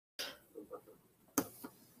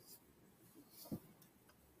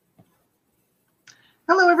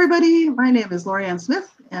Hello, everybody. My name is Lorianne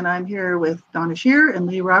Smith, and I'm here with Donna Shear and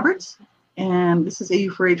Lee Roberts, and this is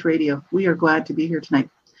AU4H Radio. We are glad to be here tonight.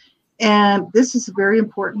 And this is a very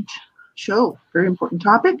important show, very important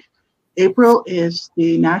topic. April is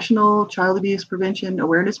the National Child Abuse Prevention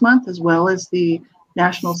Awareness Month, as well as the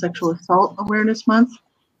National Sexual Assault Awareness Month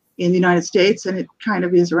in the United States, and it kind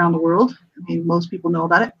of is around the world. I mean, most people know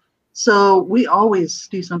about it. So we always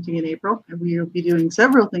do something in April, and we'll be doing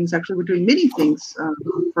several things. Actually, we're doing many things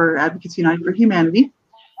for Advocates United for Humanity.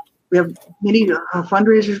 We have many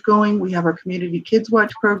fundraisers going. We have our Community Kids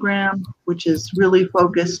Watch program, which is really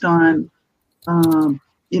focused on, child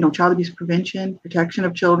abuse prevention, protection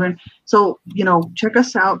of children. So, check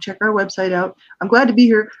us out, check our website out. I'm glad to be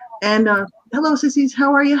here. And hello, sissies,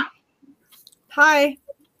 how are you? Hi.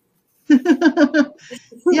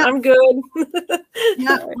 Yeah, I'm good.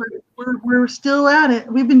 Yeah, we're still at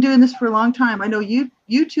it. We've been doing this for a long time. I know you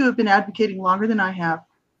two have been advocating longer than I have.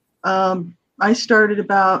 I started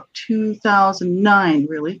about 2009,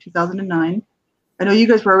 really, 2009. I know you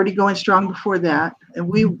guys were already going strong before that, and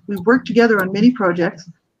we worked together on many projects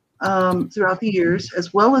throughout the years,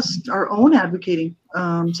 as well as our own advocating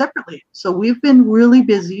separately. So we've been really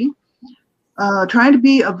busy trying to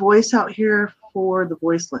be a voice out here for the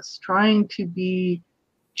voiceless, trying to be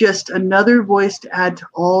just another voice to add to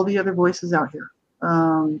all the other voices out here.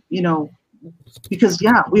 Because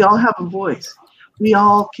we all have a voice. We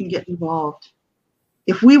all can get involved.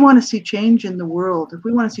 If we want to see change in the world, if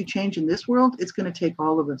we want to see change in this world, it's going to take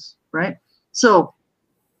all of us, right? So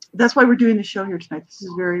that's why we're doing the show here tonight. This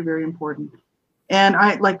is very, very important. And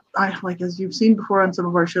I like as you've seen before on some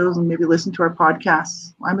of our shows and maybe listen to our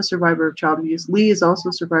podcasts, I'm a survivor of child abuse. Lee is also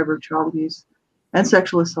a survivor of child abuse and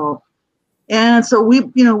sexual assault. And so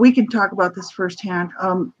we can talk about this firsthand.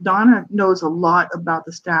 Donna knows a lot about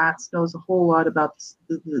the stats, knows a whole lot about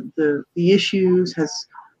the issues, has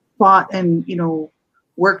fought and,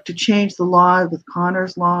 worked to change the law with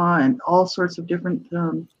Connor's Law and all sorts of different,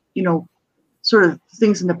 sort of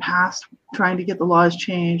things in the past, trying to get the laws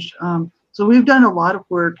changed. So we've done a lot of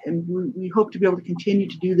work, and we hope to be able to continue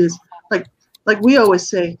to do this. Like we always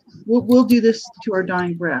say, we'll do this to our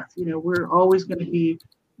dying breath. We're always going to be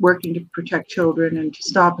working to protect children and to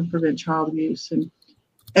stop and prevent child abuse. And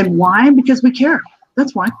why? Because we care.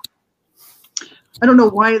 That's why. I don't know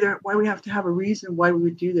why we have to have a reason why we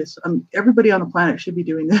would do this. Everybody on the planet should be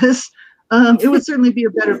doing this. It would certainly be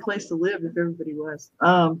a better place to live if everybody was.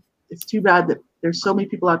 It's too bad that there's so many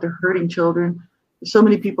people out there hurting children. There's so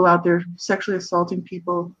many people out there sexually assaulting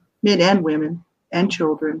people, men and women and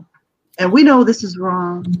children. And we know this is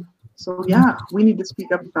wrong. So we need to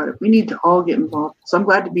speak up about it. We need to all get involved. So I'm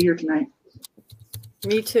glad to be here tonight.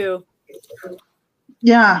 Me too.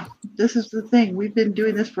 Yeah, this is the thing. We've been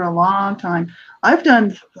doing this for a long time. I've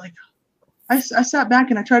done I sat back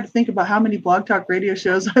and I tried to think about how many blog talk radio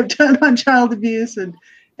shows I've done on child abuse and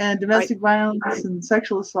domestic violence and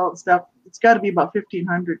sexual assault stuff. It's got to be about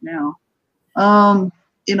 1,500 now.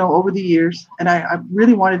 Over the years. And I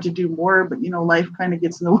really wanted to do more, but life kind of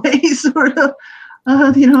gets in the way, sort of.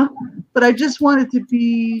 But I just wanted to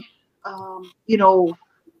be,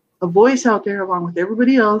 a voice out there along with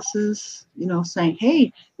everybody else's, saying,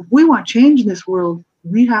 hey, if we want change in this world,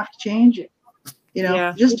 we have to change it.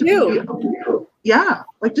 Just to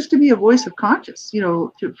be a voice of conscience,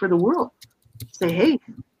 for the world. Say, hey,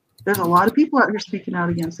 there's a lot of people out here speaking out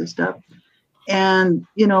against this stuff. And,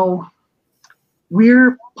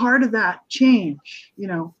 we're part of that change,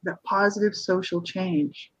 that positive social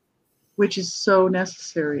change, which is so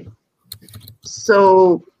necessary.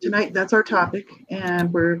 So tonight, that's our topic.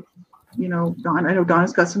 And we're, I know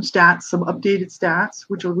Donna's got some stats, some updated stats,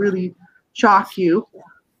 which will really shock you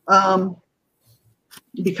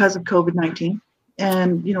because of COVID-19.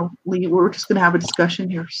 And, Lee, we're just going to have a discussion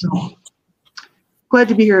here. So glad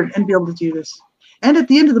to be here and be able to do this. And at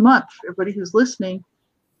the end of the month, everybody who's listening,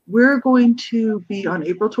 we're going to be on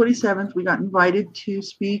April 27th. We got invited to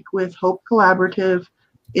speak with Hope Collaborative.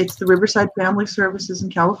 It's the Riverside Family Services in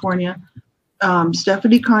California.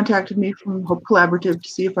 Stephanie contacted me from Hope Collaborative to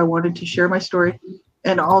see if I wanted to share my story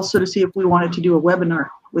and also to see if we wanted to do a webinar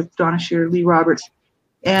with Donna Shear, Lee Roberts,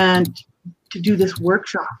 and to do this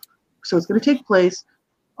workshop. So it's going to take place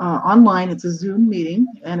online. It's a Zoom meeting,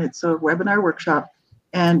 and it's a webinar workshop.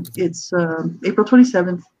 And it's April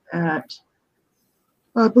 27th at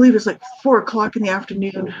I believe it's like 4:00 in the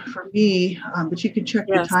afternoon for me, but you can check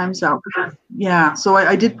the times out. Yeah, so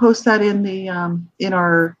I did post that in the in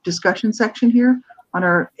our discussion section here on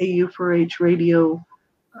our AU4H Radio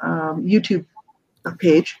YouTube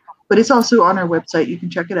page, but it's also on our website. You can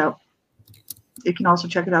check it out. You can also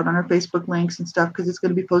check it out on our Facebook links and stuff because it's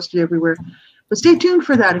going to be posted everywhere. But stay tuned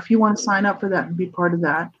for that if you want to sign up for that and be part of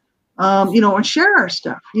that. And share our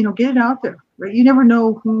stuff. Get it out there, right? You never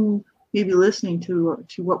know who may be listening to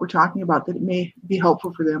what we're talking about, that it may be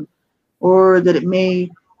helpful for them, or that it may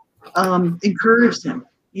encourage them,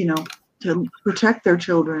 to protect their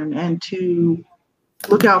children and to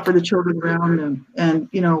look out for the children around them, and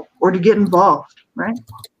or to get involved, right?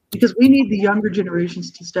 Because we need the younger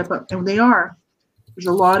generations to step up, and they are. There's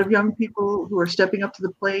a lot of young people who are stepping up to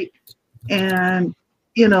the plate and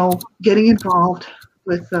getting involved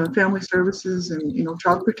with family services and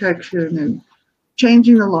child protection and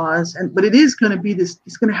changing the laws. But it is going to be this.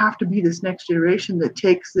 It's going to have to be this next generation that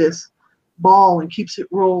takes this ball and keeps it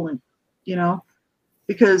rolling,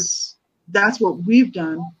 because that's what we've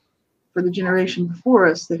done for the generation before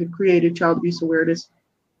us that had created child abuse awareness.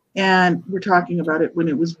 And we're talking about it when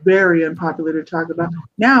it was very unpopular to talk about.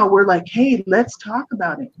 Now we're like, hey, let's talk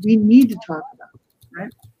about it. We need to talk about it,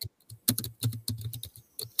 right?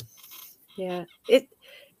 Yeah,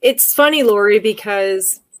 it's funny, Lori,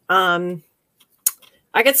 because I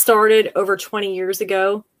got started over 20 years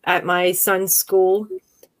ago at my son's school,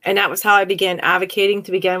 and that was how I began advocating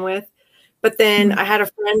to begin with. But then I had a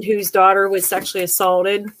friend whose daughter was sexually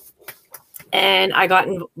assaulted, and I got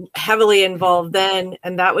heavily involved then,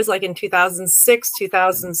 and that was like in 2006,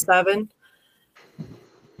 2007.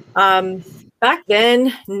 Back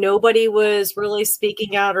then, nobody was really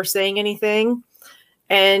speaking out or saying anything.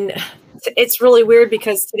 And it's really weird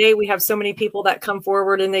because today we have so many people that come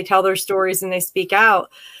forward and they tell their stories and they speak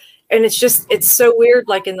out. And it's so weird,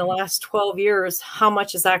 like in the last 12 years, how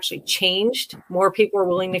much has actually changed. More people are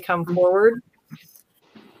willing to come forward.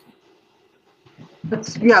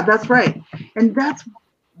 That's right. And that's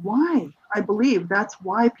why I believe that's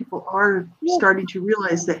why people are starting to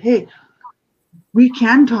realize that, hey, we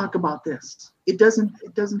can talk about this. It doesn't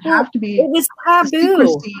have to be. It was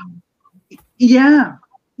taboo. Yeah.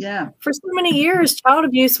 For so many years, child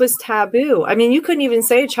abuse was taboo. I mean, you couldn't even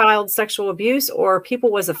say child sexual abuse or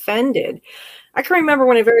people was offended. I can remember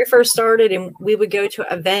when I very first started and we would go to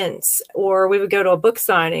events or we would go to a book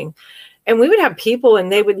signing and we would have people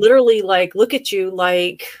and they would literally like look at you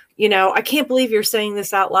like, I can't believe you're saying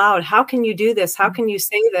this out loud. How can you do this? How can you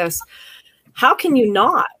say this? How can you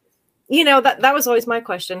not? That was always my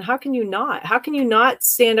question. How can you not? How can you not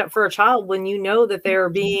stand up for a child when you know that they're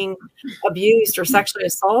being abused or sexually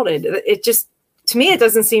assaulted? It just, to me, it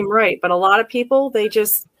doesn't seem right. But a lot of people, they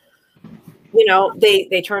just,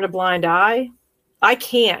 they turn a blind eye. I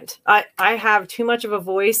can't. I have too much of a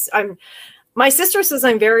voice. My sister says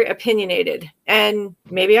I'm very opinionated, and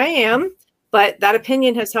maybe I am, but that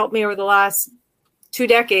opinion has helped me over the last 2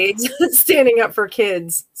 decades standing up for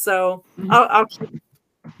kids. So I'll keep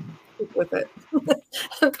with it.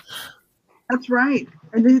 That's right.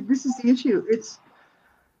 And this is the issue. It's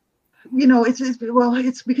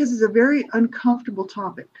it's because it's a very uncomfortable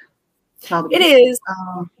topic. It is.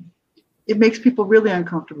 It makes people really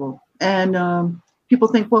uncomfortable, and people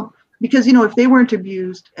think, well, because if they weren't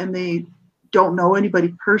abused and they don't know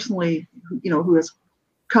anybody personally, who has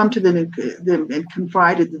come to them and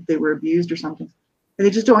confided that they were abused or something, and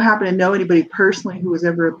they just don't happen to know anybody personally who was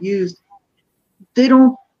ever abused,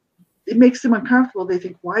 it makes them uncomfortable. They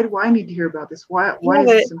think, why do I need to hear about this? Why is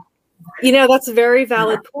this? That's a very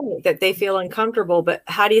valid point that they feel uncomfortable, but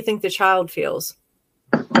how do you think the child feels?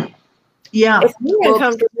 Yeah. If you're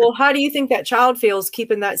uncomfortable, how do you think that child feels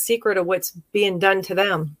keeping that secret of what's being done to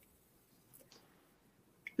them?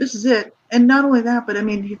 This is it. And not only that, but I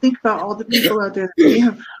mean, you think about all the people out there that may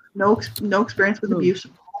have no experience with abuse.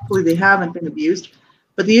 Hopefully they haven't been abused.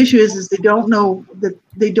 But the issue is they don't know that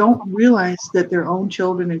they don't realize that their own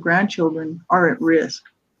children and grandchildren are at risk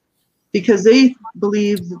because they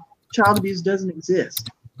believe that child abuse doesn't exist.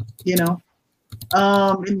 In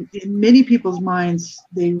many people's minds,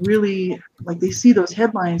 they really they see those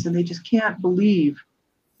headlines and they just can't believe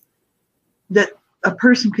that a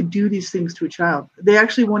person could do these things to a child. They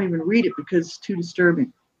actually won't even read it because it's too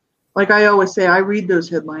disturbing. Like I always say, I read those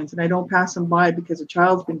headlines and I don't pass them by because a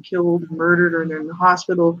child's been killed, murdered, or they're in the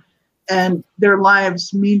hospital, and their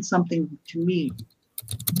lives mean something to me.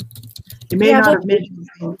 It may not have meant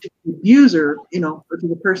anything to the abuser, or to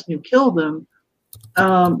the person who killed them,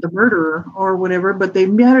 the murderer or whatever, but they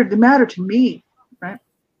matter to me, right?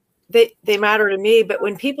 They matter to me, but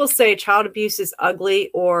when people say child abuse is ugly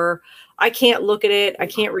or I can't look at it, I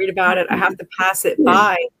can't read about it, I have to pass it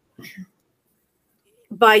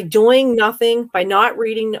by doing nothing, by not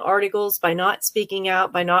reading the articles, by not speaking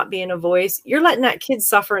out, by not being a voice, you're letting that kid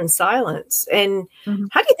suffer in silence. And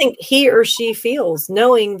how do you think he or she feels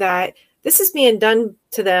knowing that this is being done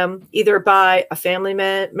to them either by a family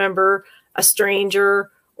member, a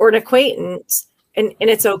stranger, or an acquaintance, and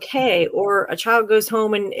it's okay, or a child goes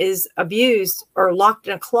home and is abused or locked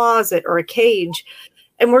in a closet or a cage,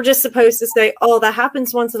 and we're just supposed to say, oh, that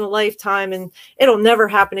happens once in a lifetime and it'll never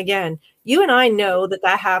happen again. You and I know that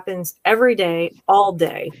that happens every day, all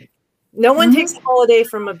day. No one takes a holiday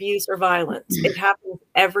from abuse or violence. It happens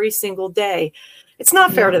every single day. It's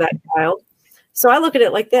not fair to that child. So I look at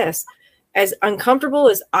it like this: as uncomfortable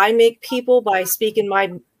as I make people by speaking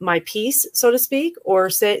my piece, so to speak, or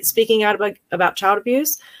speaking out about child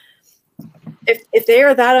abuse, if they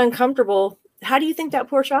are that uncomfortable, how do you think that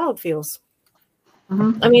poor child feels?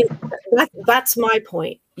 I mean, that's my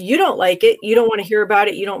point. You don't like it. You don't want to hear about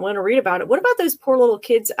it. You don't want to read about it. What about those poor little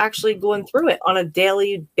kids actually going through it on a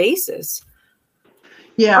daily basis?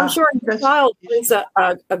 Yeah, I'm sure a child wants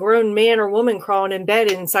a grown man or woman crawling in bed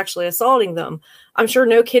and sexually assaulting them. I'm sure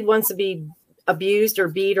no kid wants to be abused or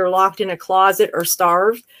beat or locked in a closet or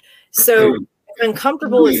starved. So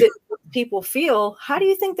uncomfortable as people feel, how do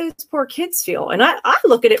you think those poor kids feel? And I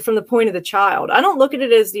look at it from the point of the child. I don't look at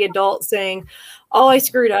it as the adult saying, oh, I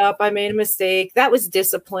screwed up, I made a mistake, that was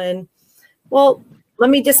discipline. Well, let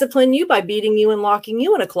me discipline you by beating you and locking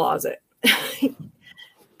you in a closet.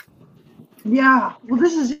 Yeah, well,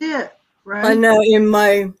 this is it, right? I know in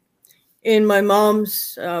my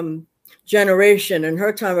mom's generation, in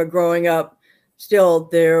her time of growing up, still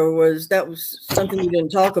that was something you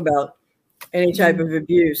didn't talk about, any type of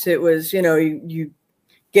abuse. It was, you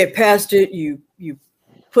get past it, you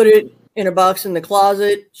put it in a box in the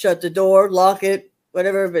closet, shut the door, lock it,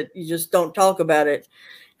 whatever, but you just don't talk about it.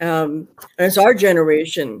 And it's our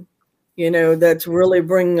generation, that's really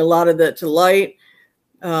bringing a lot of that to light.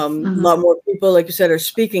 A lot more people, like you said, are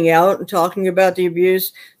speaking out and talking about the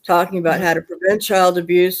abuse, talking about how to prevent child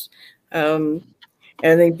abuse. I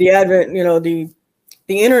think the advent, the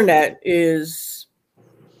internet is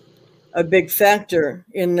a big factor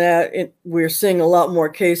in that we're seeing a lot more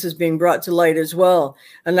cases being brought to light as well.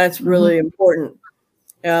 And that's really important.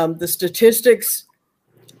 The statistics,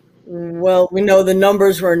 well, we know the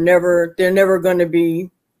numbers they're never going to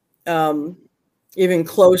be even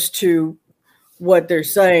close to what they're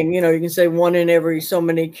saying. You can say 1 in every so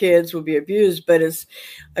many kids will be abused, but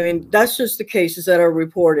that's just the cases that are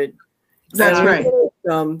reported. That's right.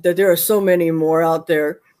 That there are so many more out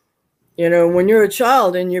there. When you're a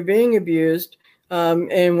child and you're being abused,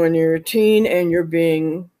 and when you're a teen and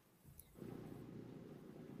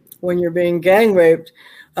when you're being gang raped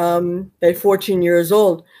at 14 years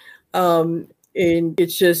old, and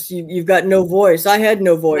it's just you've got no voice. I had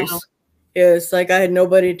no voice. Wow. It's like I had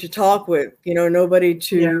nobody to talk with, nobody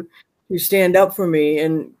to stand up for me.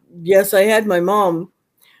 And yes, I had my mom,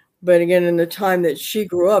 but again, in the time that she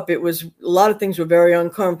grew up, it was a lot of things were very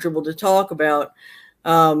uncomfortable to talk about.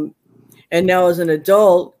 And now as an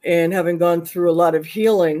adult and having gone through a lot of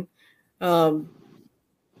healing, I've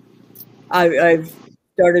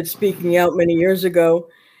started speaking out many years ago,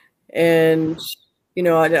 and,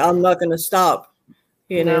 I'm not going to stop,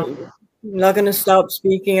 I'm not going to stop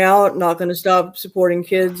speaking out, not going to stop supporting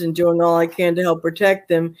kids and doing all I can to help protect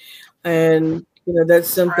them. And, that's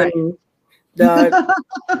something that,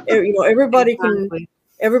 everybody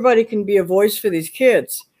can be a voice for these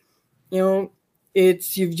kids. You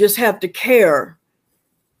just have to care.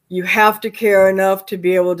 You have to care enough to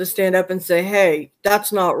be able to stand up and say, hey,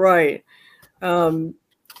 that's not right. The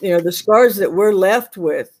scars that we're left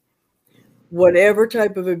with, whatever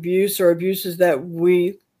type of abuse or abuses that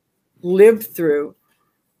we lived through,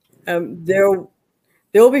 there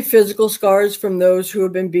will be physical scars from those who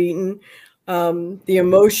have been beaten. The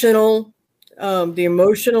emotional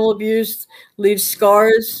abuse leaves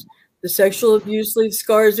scars. The sexual abuse leaves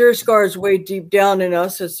scars. There are scars way deep down in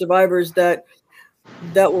us as survivors that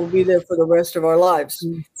will be there for the rest of our lives.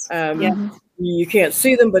 You can't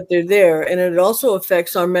see them, but they're there. And it also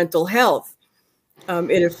affects our mental health.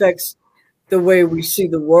 It affects the way we see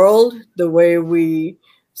the world, the way we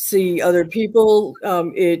see other people.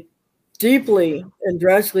 It deeply and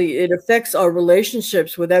drastically, it affects our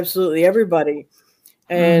relationships with absolutely everybody.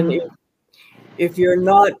 And if you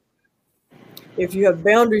have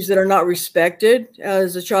boundaries that are not respected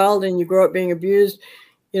as a child and you grow up being abused,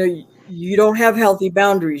 you don't have healthy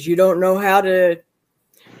boundaries. You don't know how to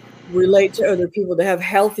relate to other people, to have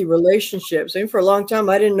healthy relationships. And for a long time,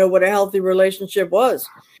 I didn't know what a healthy relationship was.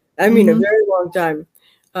 A very long time.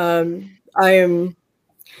 I am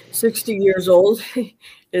 60 years old.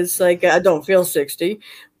 It's like, I don't feel 60,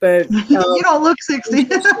 but you don't look 60.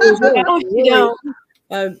 You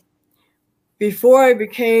don't. Before I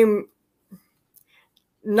became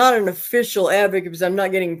not an official advocate, because I'm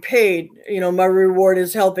not getting paid, my reward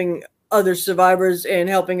is helping other survivors and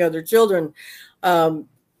helping other children.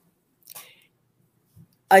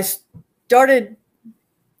 I started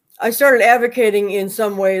advocating in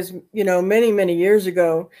some ways, you know, many, many years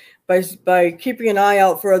ago by keeping an eye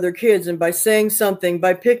out for other kids and by saying something,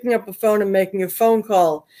 by picking up a phone and making a phone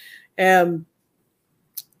call. And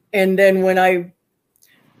then when I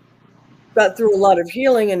got through a lot of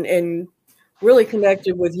healing and really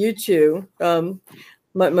connected with you two,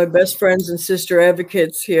 my best friends and sister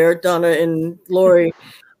advocates here, Donna and Lori,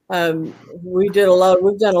 we've done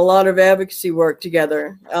a lot of advocacy work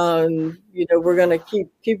together. You know, we're going to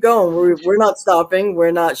keep going. We're not stopping.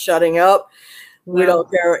 We're not shutting up. We don't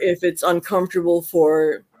care if it's uncomfortable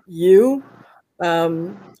for you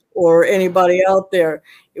or anybody out there.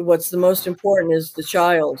 What's the most important is the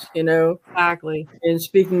child, you know, Exactly. and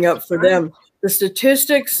speaking up for them. The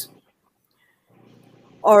statistics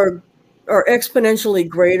are exponentially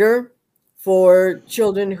greater for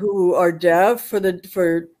children who are deaf, for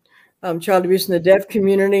child abuse in the deaf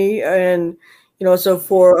community, and you know, so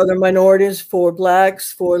for other minorities, for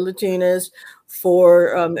Blacks, for Latinas,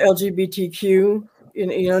 for LGBTQ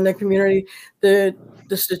in the community, the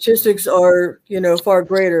statistics are, you know, far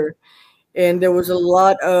greater. And there was a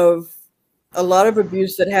lot of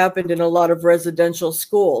abuse that happened in a lot of residential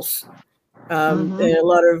schools, and a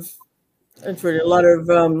lot of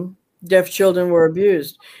deaf children were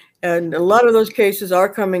abused, and a lot of those cases are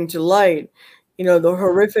coming to light. You know, the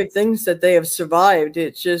horrific things that they have survived.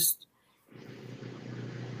 It's just,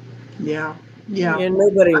 and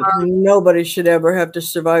nobody should ever have to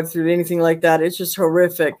survive through anything like that. It's just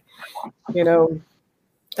horrific. You know,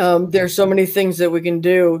 there's so many things that we can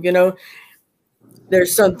do. You know,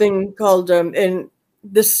 there's something called, and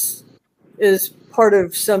this is part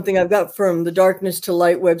of something I've got from the Darkness to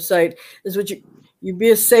Light website, is what you be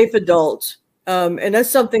a safe adult. And that's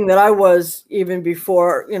something that I was even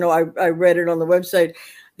before, you know, I read it on the website.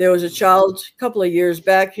 There was a child a couple of years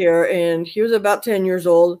back here, and he was about 10 years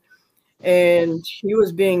old, and he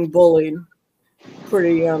was being bullied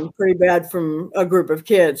pretty bad from a group of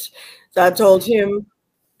kids. So I told him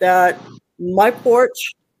that my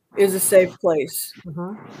porch is a safe place.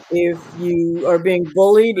 If you are being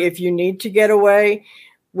bullied, if you need to get away,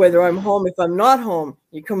 whether I'm home, if I'm not home,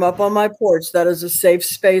 you come up on my porch. That is a safe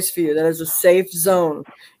space for you. That is a safe zone.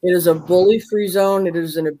 It is a bully-free zone. It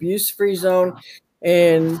is an abuse-free zone.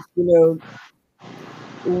 And, you know,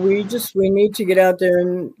 we need to get out there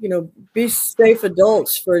and, you know, be safe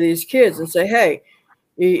adults for these kids and say, hey,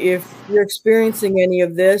 if you're experiencing any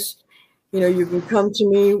of this, you know, you can come to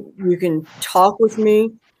me, you can talk with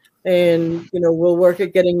me, and, you know, we'll work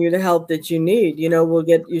at getting you the help that you need. You know, we'll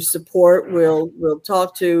get you support. We'll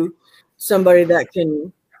talk to somebody that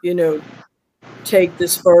can, you know, take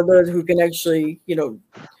this further, who can actually, you know,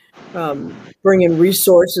 bring in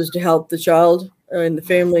resources to help the child and the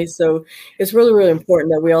family. So it's really, really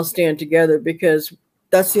important that we all stand together, because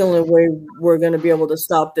that's the only way we're going to be able to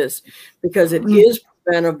stop this, because it is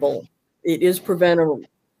preventable. It is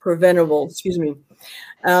preventable, excuse me.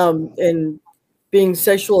 And being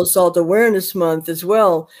Sexual Assault Awareness Month as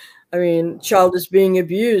well. I mean, child is being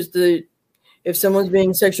abused. If someone's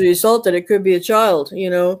being sexually assaulted, it could be a child, you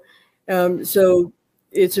know. So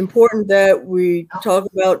it's important that we talk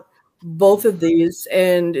about both of these,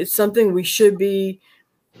 and it's something we should be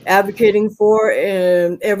advocating for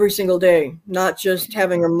every single day, not just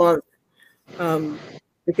having a month.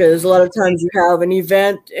 Because a lot of times you have an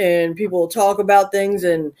event and people will talk about things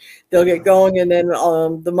and they'll get going, and then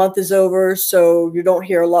the month is over, so you don't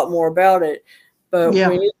hear a lot more about it. But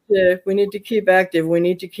we need to keep active. We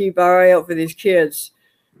need to keep our eye out for these kids.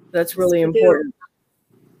 That's really important.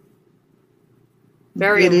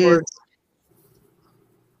 Very important.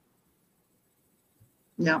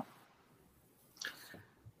 Yeah.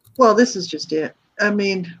 Well, this is just it. I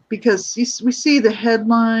mean, because we see the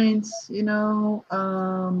headlines, you know,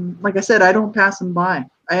 like I said, I don't pass them by.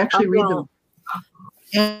 I actually read them.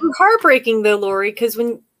 And heartbreaking though, Lori, because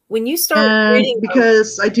when you start reading them,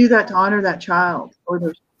 because I do that to honor that child,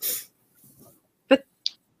 but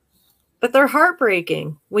they're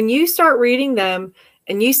heartbreaking. When you start reading them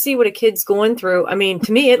and you see what a kid's going through, I mean,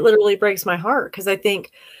 to me, it literally breaks my heart, because I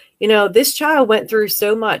think, you know, this child went through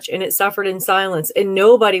so much and it suffered in silence, and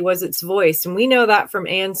nobody was its voice. And we know that from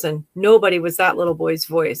Anson. Nobody was that little boy's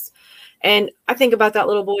voice. And I think about that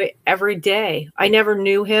little boy every day. I never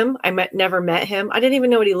knew him. Never met him. I didn't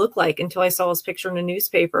even know what he looked like until I saw his picture in a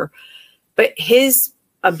newspaper. But his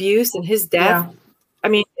abuse and his death, I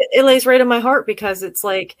mean, it lays right on my heart, because it's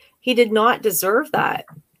like, he did not deserve that.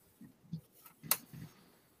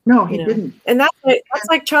 No, he didn't. And that's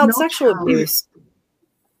like child sexual abuse.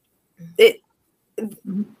 It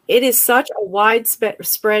is such a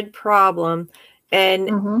widespread problem,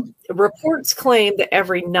 And reports claim that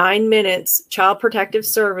every 9 minutes, Child Protective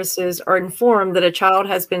Services are informed that a child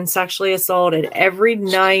has been sexually assaulted. Every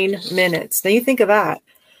 9 minutes. Now you think of that.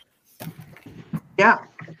 Yeah,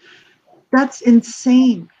 that's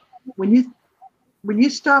insane. When you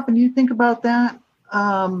stop and you think about that,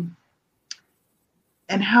 and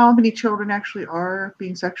how many children actually are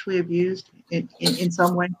being sexually abused in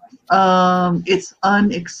some way, it's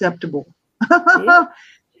unacceptable.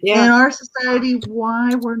 Yeah. In our society,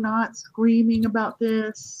 why we're not screaming about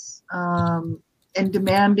this and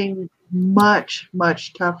demanding much,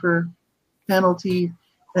 much tougher penalty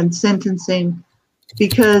and sentencing,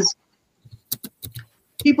 because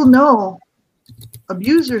people know,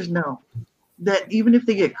 abusers know, that even if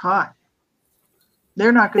they get caught,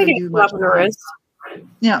 they're not going to do much time.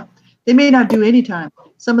 Yeah, they may not do any time.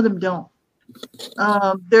 Some of them don't.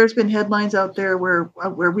 There's been headlines out there where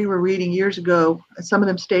we were reading years ago, and some of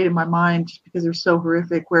them stayed in my mind just because they're so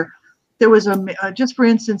horrific, where there was just for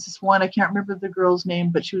instance, this one, I can't remember the girl's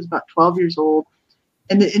name, but she was about 12 years old,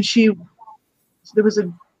 and there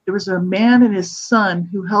was a man and his son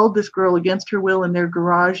who held this girl against her will in their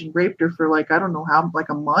garage and raped her for like, I don't know how, like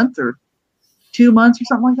a month or 2 months or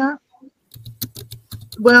something like that.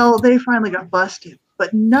 Well, they finally got busted,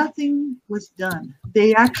 but nothing was done.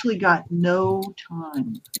 They actually got no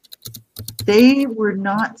time. They were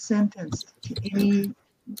not sentenced to any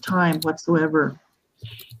time whatsoever.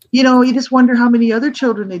 You know, you just wonder how many other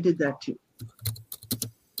children they did that to.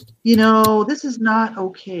 You know, this is not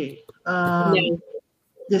okay.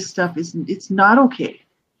 This stuff it's not okay.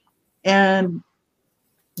 And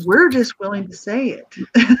we're just willing to say it.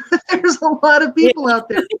 There's a lot of people out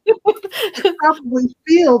there that probably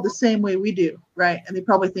feel the same way we do, right? And they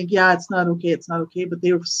probably think, yeah, it's not okay, but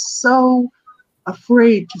they were so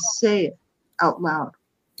afraid to say it out loud.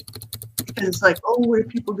 Because it's like, oh, what are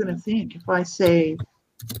people going to think if I say,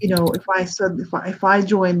 you know, if I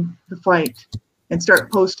join the fight and start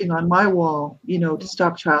posting on my wall, you know, to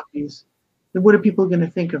stop child abuse, then what are people going to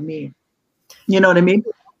think of me? You know what I mean?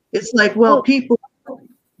 It's like, well, people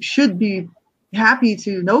should be happy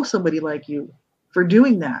to know somebody like you for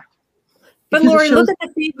doing that. But Lori, look at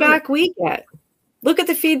the feedback we get. Look at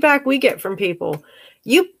the feedback we get from people.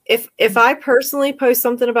 If I personally post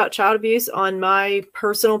something about child abuse on my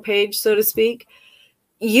personal page, so to speak,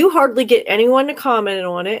 you hardly get anyone to comment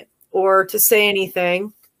on it or to say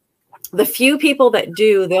anything. The few people that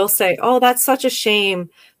do, they'll say, oh, that's such a shame.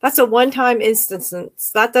 That's a one-time instance.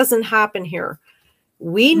 That doesn't happen here.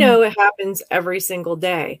 We know it happens every single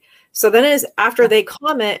day. So then after they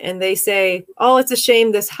comment and they say, oh, it's a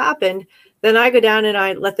shame this happened, then I go down and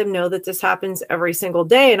I let them know that this happens every single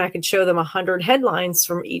day, and I can show them 100 headlines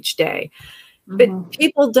from each day. But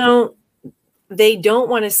people don't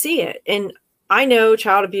want to see it. And I know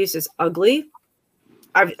child abuse is ugly.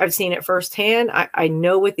 I've seen it firsthand. I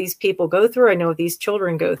know what these people go through. I know what these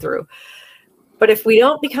children go through. But if we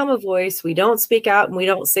don't become a voice, we don't speak out, and we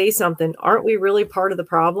don't say something, aren't we really part of the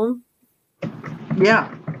problem?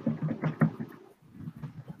 Yeah.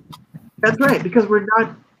 That's right, because we're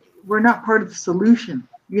not part of the solution.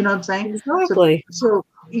 You know what I'm saying? Exactly. So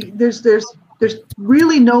there's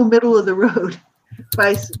really no middle of the road.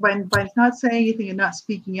 By not saying anything and not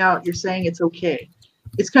speaking out, you're saying it's okay.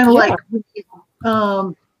 It's kind of like,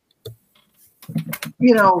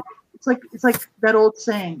 you know, it's like that old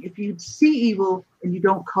saying: if you see evil and you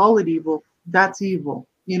don't call it evil, that's evil.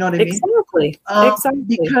 You know what I mean? Exactly. Exactly.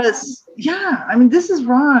 Because I mean, this is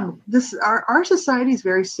wrong. Our society is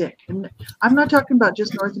very sick, and I'm not talking about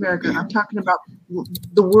just North America. I'm talking about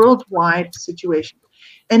the worldwide situation,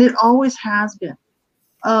 and it always has been.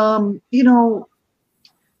 You know,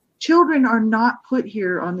 children are not put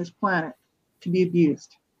here on this planet to be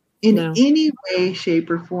abused in any way,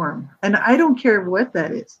 shape, or form. And I don't care what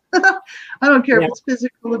that is. I don't care if it's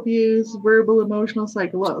physical abuse, verbal, emotional,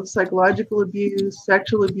 psychological abuse,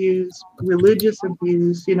 sexual abuse, religious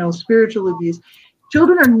abuse, you know, spiritual abuse.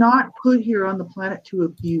 Children are not put here on the planet to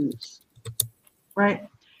abuse, right?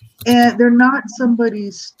 And they're not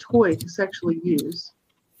somebody's toy to sexually use.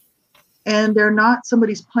 And they're not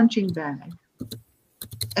somebody's punching bag.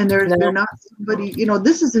 And they're not somebody, you know,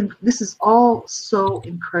 this is all so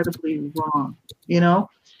incredibly wrong, you know.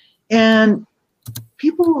 And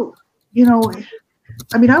people, you know,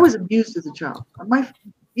 I mean, I was abused as a child.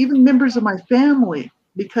 Even members of my family,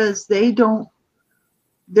 because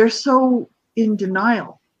they're so in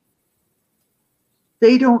denial.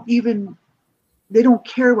 They don't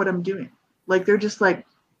care what I'm doing. Like, they're just like,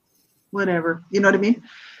 whatever, you know what I mean?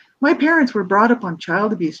 My parents were brought up on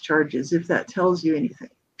child abuse charges, if that tells you anything.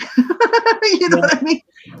 You know what I mean?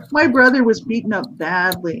 My brother was beaten up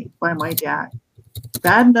badly by my dad.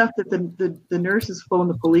 bad enough that the nurses phoned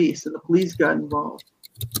the police and the police got involved.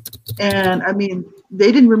 And I mean,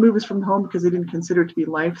 they didn't remove us from the home because they didn't consider it to be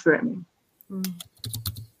life-threatening.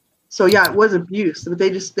 So yeah, it was abuse, but they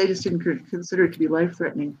just didn't consider it to be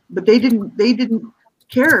life-threatening. But they didn't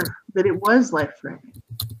care that it was life-threatening.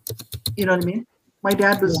 You know what I mean? My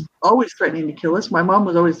dad was always threatening to kill us. My mom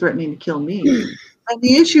was always threatening to kill me. And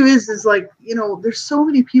the issue is like, you know, there's so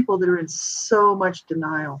many people that are in so much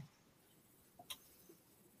denial.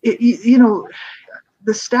 You know,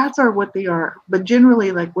 the stats are what they are, but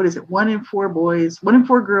generally, like, what is it? 1 in 4 boys, 1 in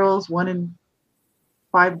 4 girls, 1 in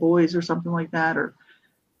 5 boys, or something like that, or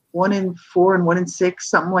 1 in 4 and 1 in 6,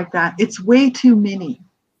 something like that. It's way too many,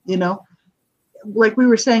 you know. Like we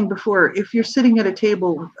were saying before, if you're sitting at a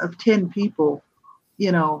table of 10 people,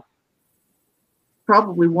 you know,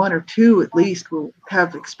 probably 1 or 2 at least will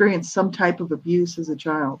have experienced some type of abuse as a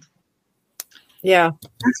child. Yeah.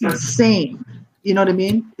 That's insane. You know what I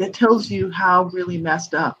mean? It tells you how really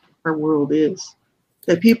messed up our world is.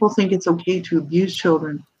 That people think it's okay to abuse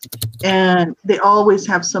children, and they always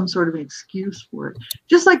have some sort of an excuse for it.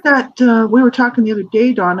 Just like that, we were talking the other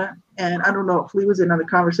day, Donna, and I don't know if Lee was in on the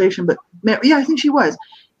conversation, but yeah, I think she was.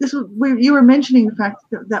 This was you were mentioning the fact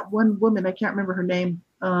that one woman, I can't remember her name,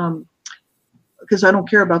 because I don't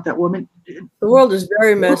care about that woman. The world is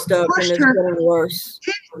very messed up, and it's getting worse.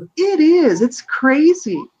 It is. It's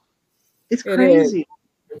crazy. It's crazy.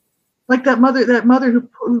 Like that mother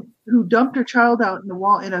who dumped her child out in the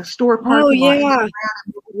wall in a store parking lot. Oh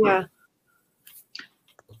yeah.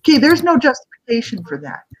 Okay, there's no justification for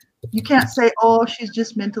that. You can't say, oh, she's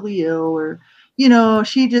just mentally ill, or, you know,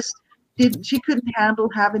 she couldn't handle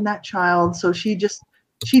having that child, so she just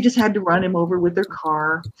had to run him over with her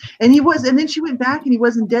car. And then she went back and he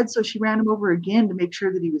wasn't dead, so she ran him over again to make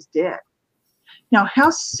sure that he was dead. Now, how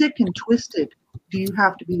sick and twisted do you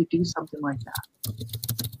have to be to do something like that?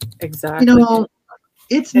 Exactly. You know,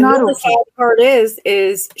 it's and not the okay. sad part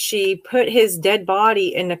is she put his dead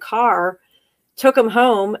body in a car, took him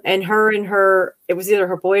home, and it was either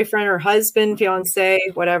her boyfriend or husband, fiance,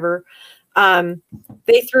 whatever.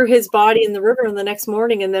 They threw his body in the river the next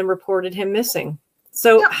morning and then reported him missing.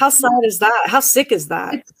 So how sad is that? How sick is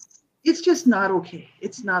that? It's just not okay.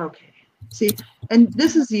 It's not okay. See, and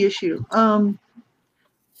this is the issue.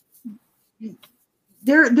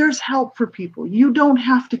 There's help for people. You don't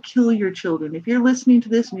have to kill your children. If you're listening to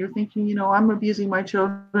this and you're thinking, you know, I'm abusing my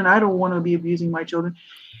children, I don't want to be abusing my children.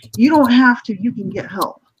 You don't have to. You can get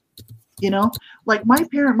help. You know, like my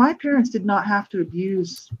parents did not have to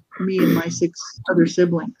abuse me and my 6 other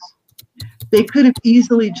siblings. They could have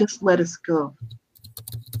easily just let us go.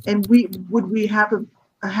 And would we have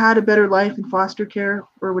had a better life in foster care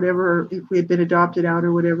or whatever, or if we had been adopted out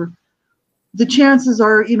or whatever? The chances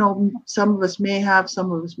are, you know, some of us may have,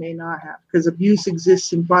 some of us may not have, because abuse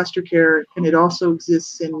exists in foster care and it also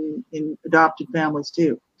exists in adopted families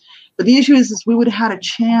too. But the issue is we would have had a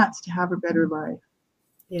chance to have a better life.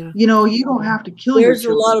 Yeah. You know, you don't have to kill your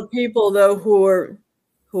children. There's a lot of people though who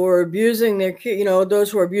are abusing their kid. You know,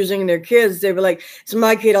 those who are abusing their kids, they were like, "It's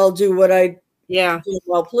my kid. I'll do what I do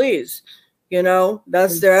well, please." You know,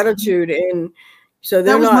 that's their attitude, and so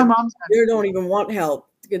they don't even want help.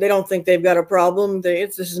 They don't think they've got a problem.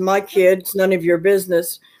 This is my kid. It's none of your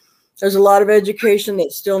business. There's a lot of education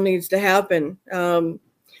that still needs to happen. And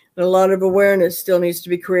a lot of awareness still needs to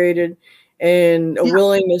be created, and a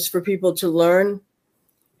willingness for people to learn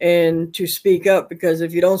and to speak up, because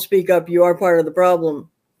if you don't speak up, you are part of the problem.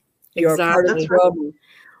 You are part of the problem.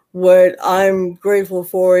 What I'm grateful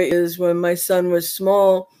for is when my son was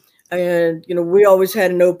small, and, you know, we always had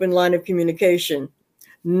an open line of communication.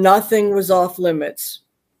 Nothing was off limits.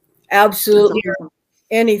 Absolutely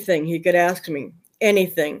anything he could ask me,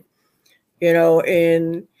 anything, you know.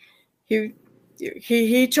 And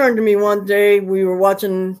he turned to me one day. We were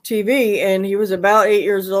watching TV, and he was about 8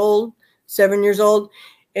 years old, 7 years old,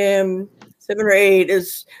 and 7 or 8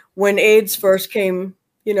 is when AIDS first came,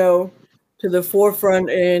 you know, to the forefront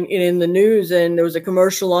and in the news, and there was a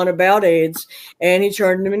commercial on about AIDS. And he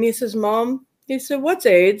turned to me and he says, "Mom," he said, "what's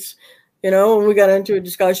AIDS?" You know, and we got into a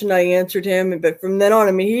discussion. I answered him, but from then on,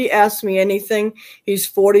 I mean, he asked me anything. He's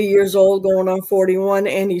 40 years old, going on 41,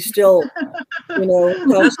 and he still, you know,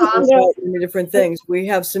 talks about many different things. We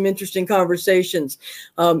have some interesting conversations.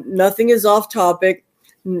 Nothing is off topic.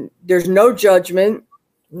 There's no judgment.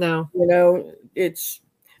 No, you know,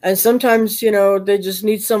 and sometimes, you know, they just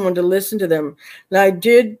need someone to listen to them. And I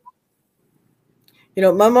did, you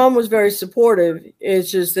know, my mom was very supportive. It's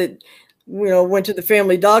just that, you know, went to the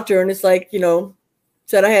family doctor, and it's like, you know,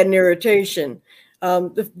 said I had an irritation.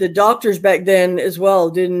 The doctors back then as well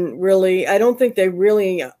didn't really, I don't think they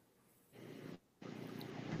really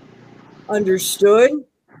understood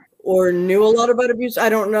or knew a lot about abuse. I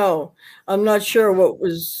don't know. I'm not sure what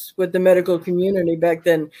was with the medical community back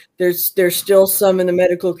then. There's still some in the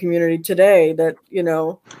medical community today that, you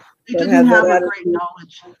know, They that didn't have that a attitude. great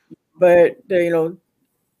knowledge. But you know,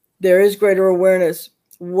 there is greater awareness.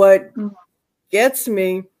 What gets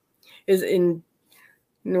me is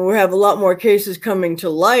we have a lot more cases coming to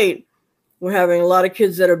light. We're having a lot of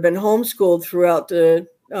kids that have been homeschooled throughout the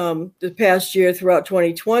past year, throughout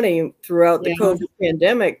 2020, throughout the COVID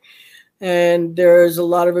pandemic, and there's a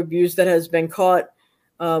lot of abuse that has been caught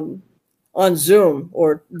on Zoom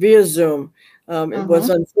or via Zoom. And what's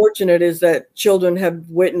unfortunate is that children have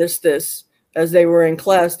witnessed this as they were in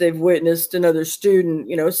class. They've witnessed another student,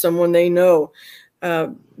 you know, someone they know,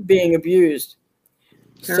 being abused.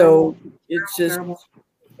 Terrible. So it's just, Terrible.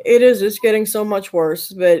 it's getting so much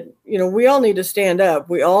worse. But, you know, we all need to stand up.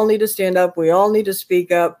 We all need to stand up. We all need to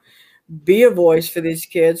speak up, be a voice for these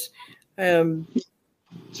kids.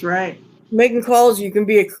 That's right. Making calls, you can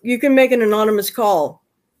make an anonymous call.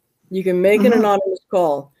 You can make an anonymous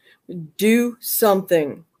call. Do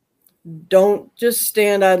something. Don't just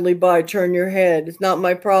stand idly by, turn your head. It's not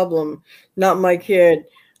my problem, not my kid.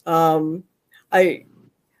 I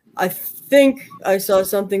think I saw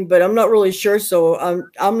something, but I'm not really sure. So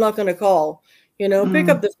I'm not going to call. You know, pick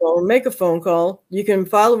up the phone, make a phone call. You can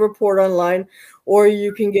file a report online, or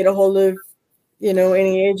you can get a hold of, you know,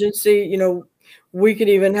 any agency. You know, we could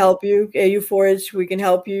even help you. AU4H, we can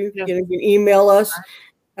help you. Yeah. You know, you can email us.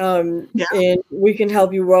 And we can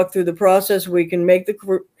help you walk through the process. We can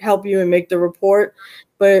help you and make the report,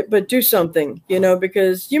 but do something, you know,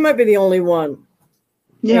 because you might be the only one.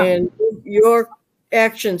 Yeah. And your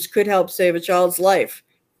actions could help save a child's life.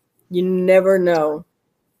 You never know.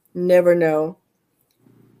 Never know.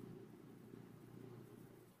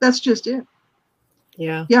 That's just it.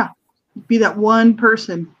 Yeah. Yeah. Be that one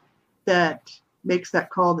person that makes that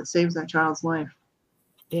call that saves that child's life.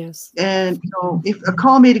 Yes. And you know, if a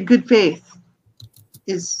call made in good faith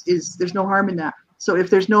is there's no harm in that. So if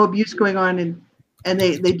there's no abuse going on and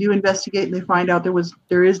they do investigate and they find out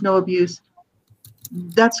there is no abuse,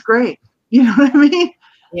 that's great. You know what I mean?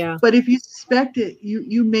 Yeah. But if you suspect it,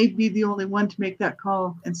 you may be the only one to make that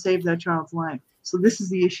call and save that child's life. So this is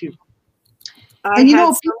the issue. And you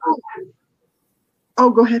know, people. Oh,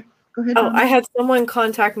 go ahead. Go ahead. I had someone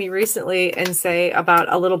contact me recently and say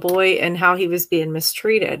about a little boy and how he was being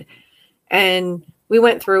mistreated. And we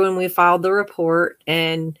went through and we filed the report,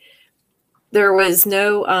 and there was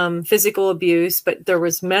no physical abuse, but there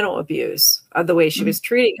was mental abuse of the way she was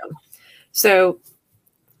treating him. So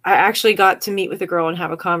I actually got to meet with a girl and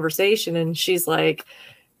have a conversation, and she's like,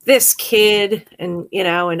 this kid, and, you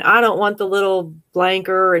know, and I don't want the little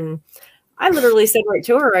blanker. And I literally said right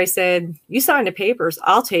to her, I said, you signed the papers.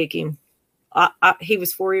 I'll take him. He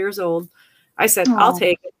was 4 years old. I said, I'll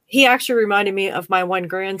take him. He actually reminded me of my one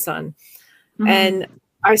grandson. And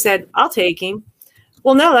I said, I'll take him.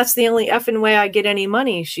 Well, no, that's the only effing way I get any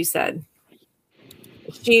money, she said.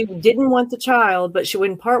 She didn't want the child, but she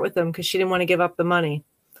wouldn't part with him because she didn't want to give up the money.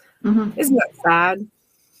 Isn't that sad?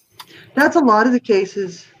 That's a lot of the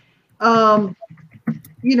cases. You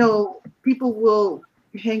know, people will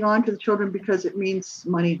hang on to the children because it means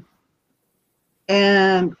money.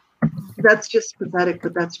 And that's just pathetic,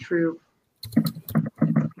 but that's true.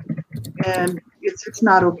 And it's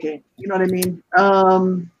not okay. You know what I mean?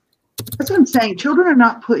 That's what I'm saying. Children are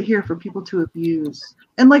not put here for people to abuse.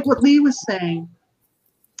 And like what Lee was saying,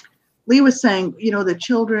 you know, the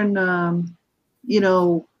children, you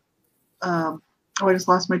know, I just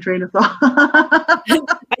lost my train of thought. I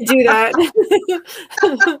do that.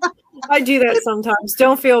 I do that sometimes.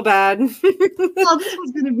 Don't feel bad. Well, this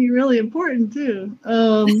was going to be really important too.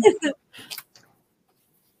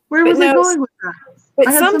 Where was I going with that?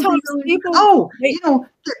 But sometimes people. You know,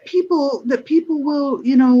 that people will.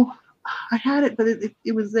 You know, I had it, but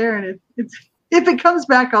it was there, and it's. If it comes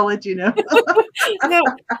back, I'll let you know. No,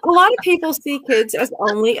 a lot of people see kids as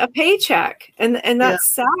only a paycheck, and that's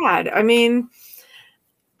sad. I mean,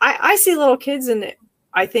 I see little kids and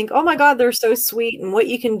I think, oh my God, they're so sweet and what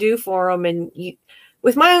you can do for them. And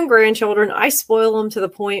with my own grandchildren, I spoil them to the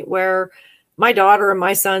point where my daughter and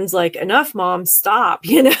my son's like, enough, mom, stop,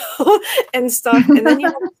 you know, and stuff. And then you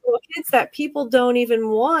have little kids that people don't even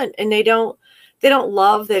want, and they don't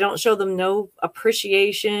love, they don't show them no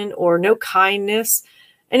appreciation or no kindness.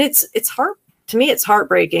 And it's to me, it's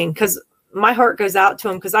heartbreaking because my heart goes out to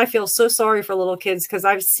them because I feel so sorry for little kids because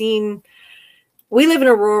we live in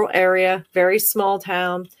a rural area, very small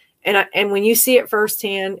town. And when you see it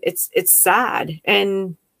firsthand, it's sad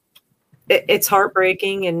and it's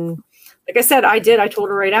heartbreaking. And like I said, I did. I told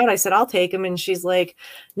her right out. I said, I'll take him. And she's like,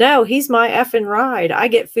 no, he's my effing ride. I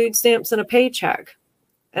get food stamps and a paycheck.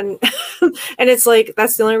 And and it's like,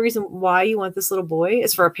 that's the only reason why you want this little boy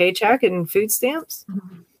is for a paycheck and food stamps.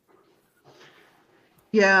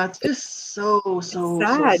 Yeah, it's just so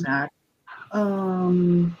sad. sad.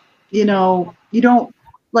 You know, you don't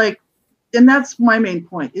like, and that's my main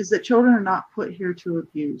point, is that children are not put here to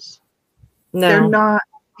abuse. No, they're not.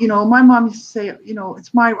 You know, my mom used to say, you know,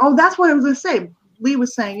 it's my, oh, that's what I was going to say. Lee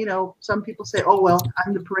was saying, you know, some people say, oh, well,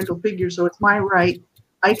 I'm the parental figure, so it's my right.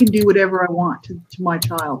 I can do whatever I want to my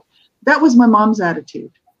child. That was my mom's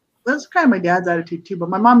attitude. That's kind of my dad's attitude too, but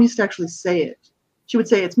my mom used to actually say it. She would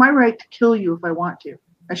say, it's my right to kill you if I want to.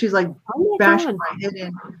 And she's like bashing my head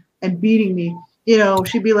in and beating me. You know,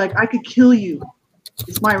 she'd be like, I could kill you.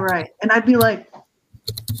 It's my right. And I'd be like,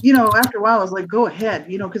 you know, after a while, I was like, go ahead,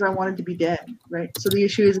 you know, because I wanted to be dead, right? So the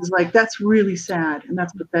issue is like, that's really sad and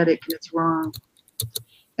that's pathetic and it's wrong.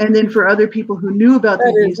 And then for other people who knew about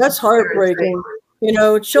that's heartbreaking. You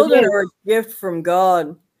know, children are a gift from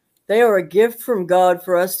God. They are a gift from God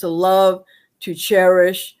for us to love, to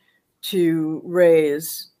cherish, to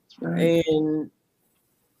raise. Right. And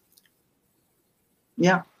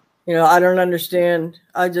yeah, you know, I don't understand.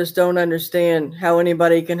 I just don't understand how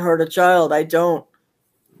anybody can hurt a child. I don't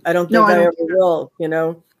think I ever will, you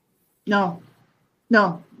know? No.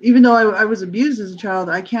 Even though I was abused as a child,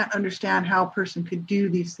 I can't understand how a person could do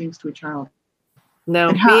these things to a child. No.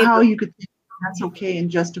 And how you could think that's okay and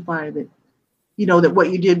justify that, you know, that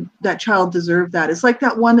what you did, that child deserved that. It's like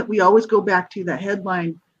that one that we always go back to, that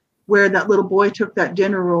headline where that little boy took that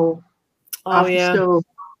dinner roll off the stove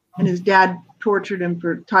and his dad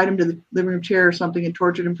tied him to the living room chair or something and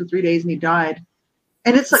tortured him for 3 days and he died.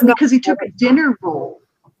 And it's like, because he took a dinner roll.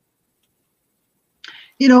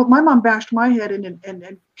 You know, my mom bashed my head in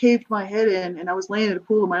and caved my head in, and I was laying in a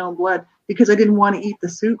pool of my own blood because I didn't want to eat the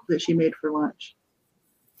soup that she made for lunch.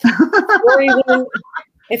 Or even,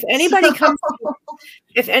 if anybody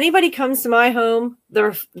comes to my home,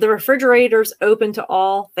 the refrigerator's open to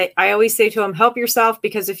all. I always say to them, help yourself,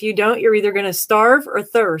 because if you don't, you're either going to starve or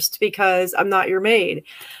thirst, because I'm not your maid.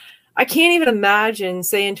 I can't even imagine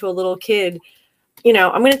saying to a little kid, you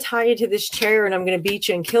know, I'm going to tie you to this chair and I'm going to beat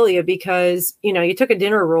you and kill you because, you know, you took a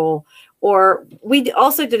dinner roll. Or we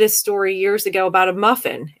also did a story years ago about a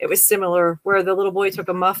muffin. It was similar, where the little boy took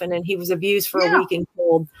a muffin and he was abused for a week and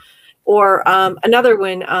cold. Or another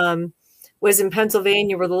one was in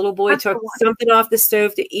Pennsylvania, where the little boy took something off the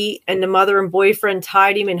stove to eat, and the mother and boyfriend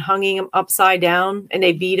tied him and hung him upside down, and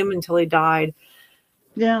they beat him until he died.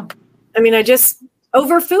 Yeah. I mean,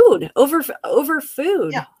 over food.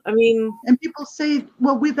 Yeah. I mean, and people say,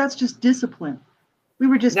 well, that's just discipline. We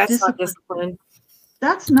were just that's not discipline.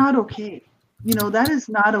 That's not okay. You know, that is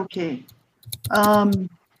not okay.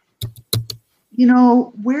 You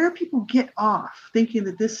know, where people get off thinking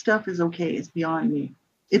that this stuff is okay is beyond me.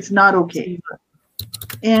 It's not okay.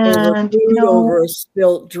 And you know, over a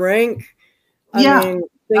spilt drink. I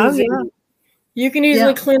mean, you can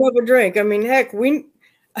easily clean up a drink. I mean, heck,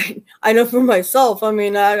 I know for myself. I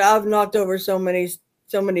mean, I've knocked over so many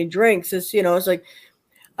drinks. It's, you know, it's like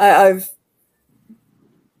there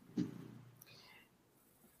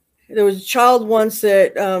was a child once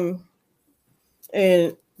that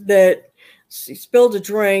and that spilled a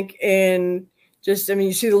drink, and just, I mean,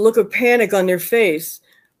 you see the look of panic on their face,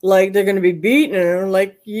 like they're going to be beaten, and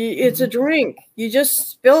like, it's a drink. You just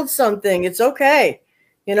spilled something. It's okay.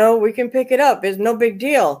 You know, we can pick it up. It's no big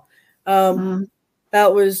deal.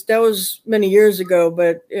 That was many years ago,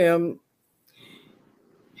 but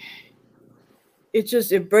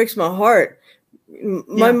it breaks my heart.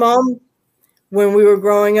 My mom, when we were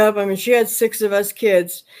growing up, I mean, she had 6 of us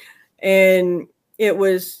kids, and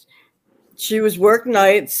she was work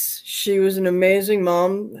nights. She was an amazing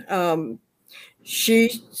mom. She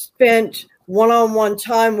spent one-on-one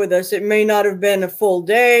time with us. It may not have been a full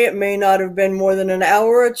day. It may not have been more than an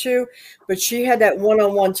hour or two, but she had that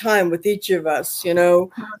one-on-one time with each of us, you know,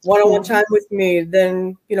 one-on-one time with me,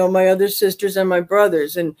 then, you know, my other sisters and my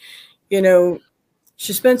brothers. And, you know,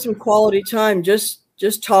 she spent some quality time just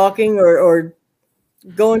talking or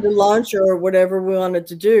going to lunch or whatever we wanted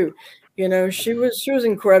to do. You know, she was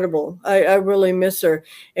incredible. I really miss her.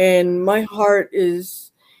 And my heart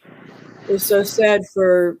is so sad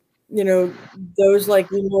for, you know, those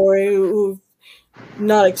like you, Lori, who've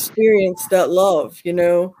not experienced that love, you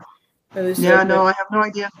know. Yeah, no, I have no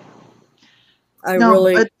idea. I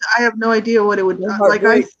have no idea what it would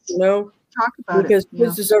like. You know, talk about because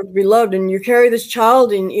kids deserve to be loved, and you carry this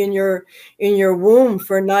child in your womb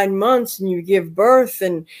for 9 months, and you give birth,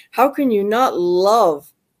 and how can you not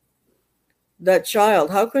love that child?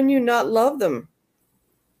 How can you not love them?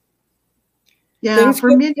 Yeah, Things for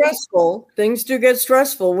get me, stressful. Things do get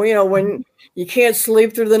stressful. When you can't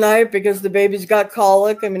sleep through the night because the baby's got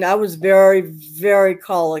colic. I mean, I was very, very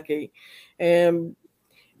colicky. And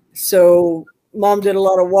so mom did a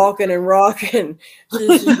lot of walking and rocking.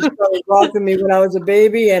 She started rocking me when I was a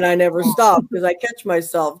baby, and I never stopped because I catch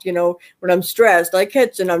myself, when I'm stressed, I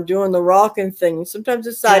catch and I'm doing the rocking thing. Sometimes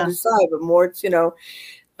it's side to side, but more it's,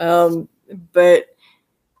 but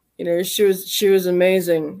she was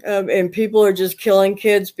amazing. And people are just killing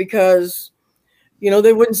kids because,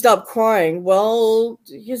 they wouldn't stop crying. Well,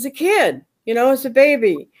 he's a kid, it's a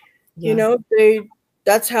baby, Yeah.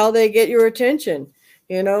 That's how they get your attention.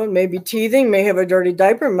 Maybe teething, may have a dirty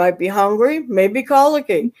diaper, might be hungry, maybe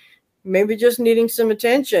colicky, maybe just needing some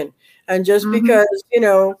attention. And just because, and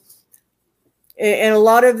a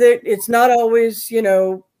lot of it's not always,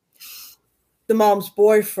 the mom's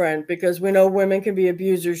boyfriend, because we know women can be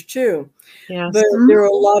abusers too. Yes. But there are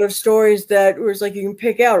a lot of stories that was like, you can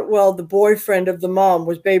pick out, well, the boyfriend of the mom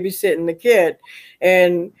was babysitting the kid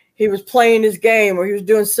and he was playing his game or he was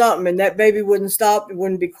doing something and that baby wouldn't stop, it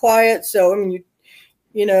wouldn't be quiet. So, I mean,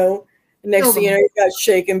 next thing you know, you got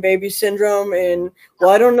shaken baby syndrome. And,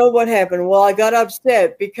 well, I don't know what happened. Well, I got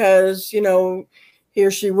upset because, he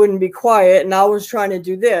or she wouldn't be quiet and I was trying to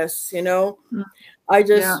do this,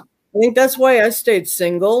 I think that's why I stayed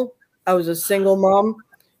single. I was a single mom,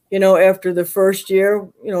 after the first year,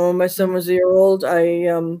 when my son was a year old, I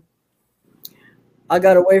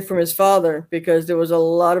got away from his father because there was a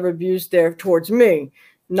lot of abuse there towards me,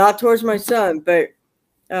 not towards my son, but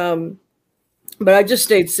I just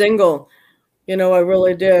stayed single. I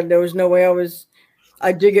really did. There was no way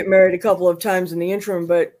I did get married a couple of times in the interim,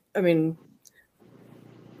 but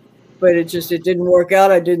it didn't work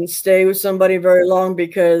out. I didn't stay with somebody very long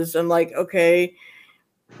because I'm like, okay,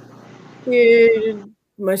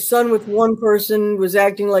 my son with one person was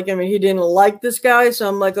acting like, he didn't like this guy. So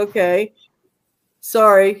I'm like, okay,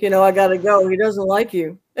 sorry, I got to go. He doesn't like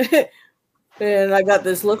you. And I got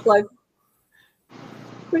this look like,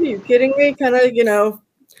 what are you kidding me? Kind of,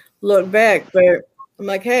 look back. But I'm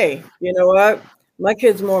like, hey, you know what? My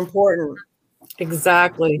kid's more important.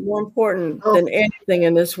 Exactly. More important than anything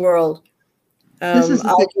in this world. I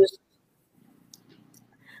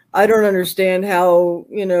don't understand how,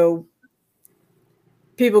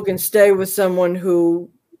 people can stay with someone who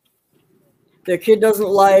their kid doesn't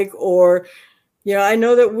like, or, I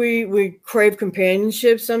know that we crave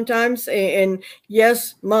companionship sometimes. And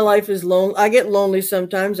yes, my life is lonely. I get lonely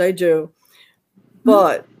sometimes. I do.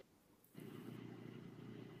 But,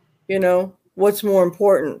 what's more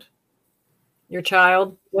important? Your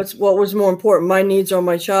child. What was more important? My needs are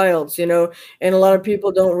my child's, and a lot of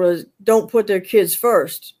people don't put their kids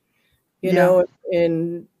first,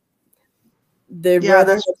 and they'd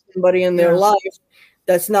rather have somebody in their life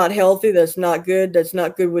that's not healthy, that's not good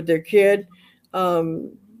with their kid.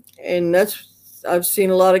 And I've seen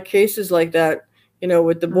a lot of cases like that,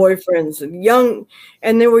 with the boyfriends and young,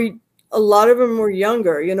 and a lot of them were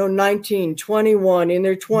younger, 19, 21, in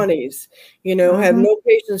their 20s, have no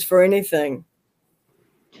patience for anything.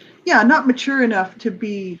 Yeah, not mature enough to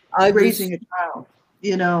be raising a child,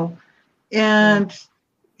 and,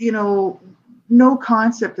 no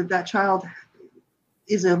concept that child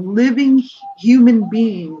is a living human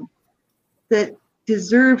being that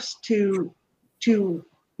deserves to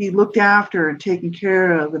be looked after and taken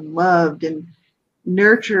care of and loved and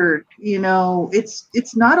nurtured.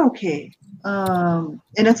 It's not okay. And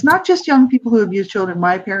it's not just young people who abuse children.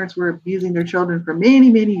 My parents were abusing their children for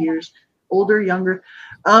many, many years, older, younger.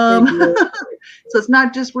 So it's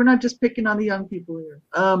not just, we're not just picking on the young people here.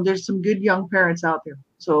 There's some good young parents out there.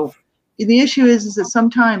 So the issue is that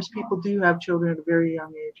sometimes people do have children at a very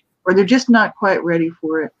young age, or they're just not quite ready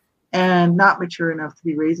for it and not mature enough to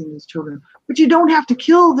be raising these children. But you don't have to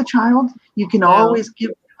kill the child. You can always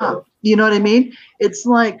give up. You know what I mean? It's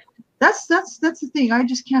like, that's the thing. I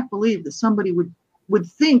just can't believe that somebody would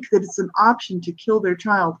think that it's an option to kill their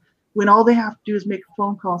child when all they have to do is make a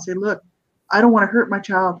phone call and say, look, I don't want to hurt my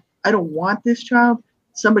child. I don't want this child.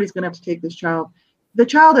 Somebody's going to have to take this child. The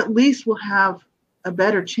child at least will have a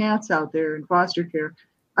better chance out there in foster care.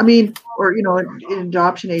 I mean, or, in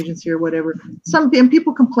adoption agency or whatever. And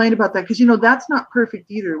people complain about that because, that's not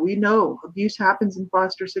perfect either. We know abuse happens in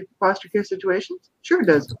foster care situations. Sure it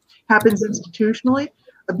does. Happens institutionally.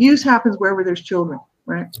 Abuse happens wherever there's children,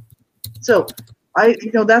 right? So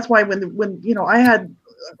that's why when I had,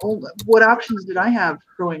 what options did I have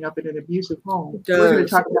growing up in an abusive home? We're going to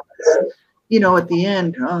talk about this, at the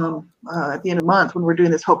end of the month when we're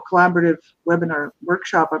doing this Hope Collaborative webinar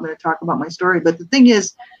workshop. I'm going to talk about my story. But the thing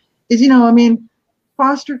is is, you know, I mean,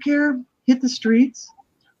 foster care, hit the streets.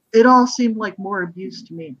 It all seemed like more abuse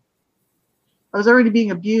to me. I was already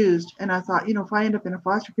being abused, and I thought, you know, if I end up in a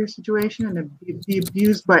foster care situation and be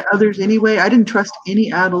abused by others anyway, I didn't trust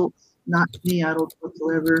any adults, not any adults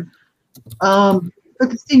whatsoever. But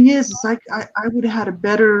the thing is I would have had a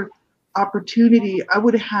better opportunity. I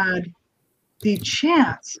would have had the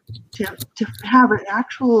chance to have an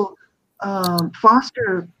actual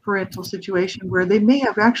foster parental situation where they may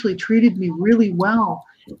have actually treated me really well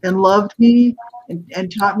and loved me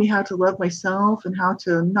and taught me how to love myself and how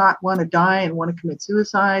to not want to die and want to commit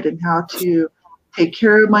suicide and how to take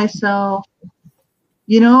care of myself.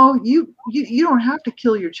 You know, you don't have to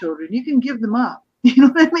kill your children. You can give them up. You know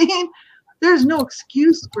what I mean? There's no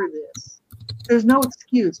excuse for this. There's no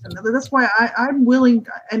excuse. And that's why I'm willing,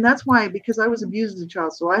 and that's why, because I was abused as a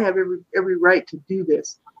child, so I have every right to do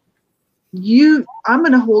this. I'm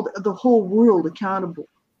going to hold the whole world accountable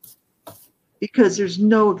because there's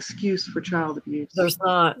no excuse for child abuse. There's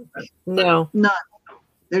not. No. None.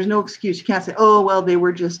 There's no excuse. You can't say, oh, well, they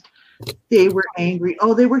were angry.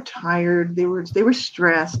 Oh, they were tired. They were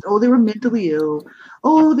stressed. Oh, they were mentally ill.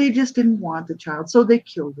 Oh, they just didn't want the child, so they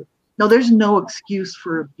killed it. No, there's no excuse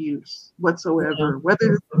for abuse whatsoever. Yeah.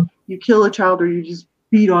 Whether you kill a child or you just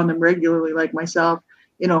beat on them regularly, like myself,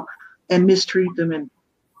 you know, and mistreat them and,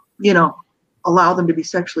 you know, allow them to be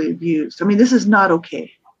sexually abused. I mean, this is not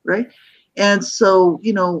okay, right? And so,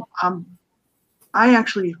 you know, I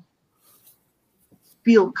actually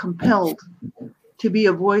feel compelled to be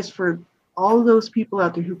a voice for all of those people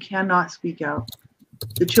out there who cannot speak out.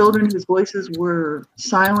 The children whose voices were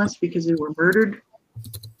silenced because they were murdered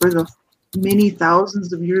for the many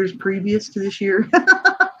thousands of years previous to this year.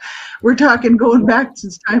 We're talking going back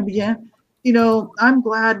since time began. You know, I'm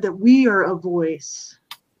glad that we are a voice.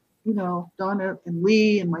 You know, Donna and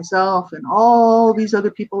Lee and myself and all these other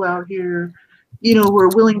people out here, you know, we're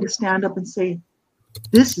willing to stand up and say,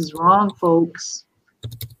 this is wrong, folks.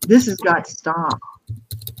 This has got to stop.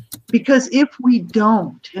 Because if we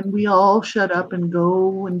don't, and we all shut up and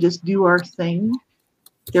go and just do our thing,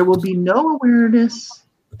 there will be no awareness,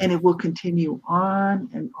 and it will continue on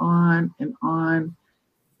and on and on.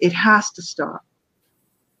 It has to stop.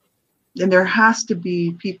 And there has to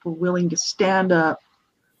be people willing to stand up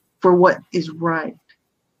for what is right.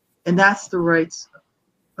 And that's the rights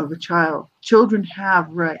of a child. Children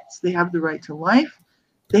have rights. They have the right to life.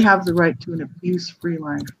 They have the right to an abuse-free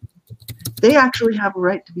life. They actually have a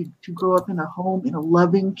right to grow up in a home, in a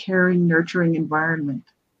loving, caring, nurturing environment.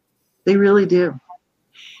 They really do.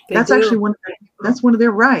 That's actually one of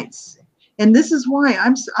their rights. And this is why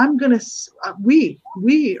we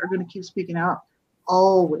are going to keep speaking out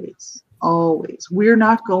always, always. We're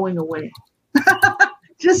not going away.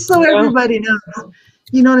 Just so everybody knows.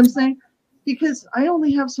 You know what I'm saying? Because I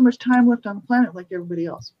only have so much time left on the planet like everybody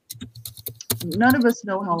else. None of us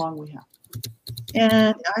know how long we have.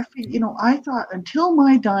 And I thought until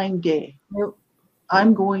my dying day,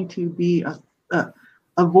 I'm going to be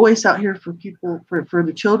a voice out here for people, for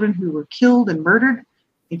the children who were killed and murdered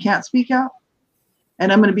and can't speak out.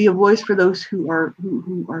 And I'm going to be a voice for those who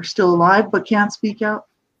are still alive but can't speak out,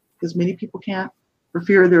 because many people can't for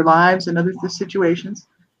fear of their lives and other situations.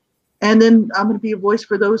 And then I'm going to be a voice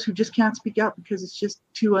for those who just can't speak out because it's just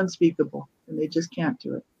too unspeakable and they just can't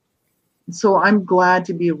do it. And so I'm glad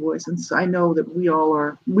to be a voice. And so I know that we all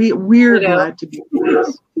are. We're glad to be a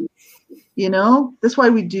voice. You know, that's why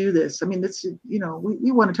we do this. I mean, that's, you know,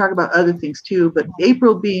 we want to talk about other things too, but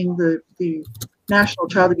April being the National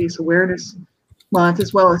Child Abuse Awareness Month,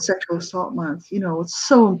 as well as Sexual Assault Month, you know, it's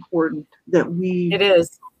so important that we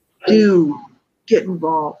do get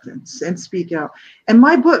involved and speak out. And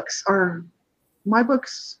my books,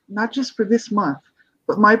 not just for this month,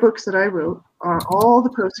 but my books that I wrote, all the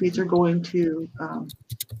proceeds are going to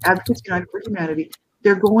Advocates United for Humanity.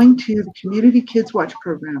 They're going to the Community Kids Watch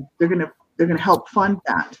program. They're going to help fund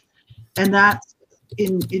that, and that's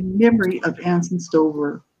in memory of Anson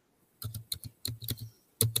Stover,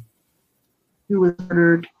 who was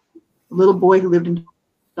murdered, a little boy who lived in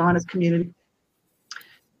Donna's community.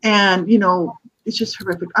 And you know, it's just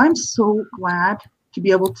horrific. I'm so glad to be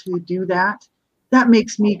able to do that. That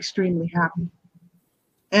makes me extremely happy.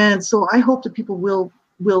 And so I hope that people will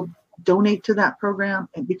donate to that program,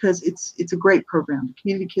 and because it's a great program, the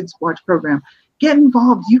Community Kids Watch program. Get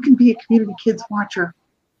involved. You can be a community kids watcher,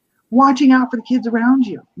 watching out for the kids around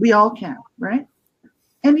you. We all can, right?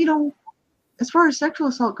 And you know, as far as sexual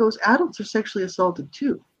assault goes, adults are sexually assaulted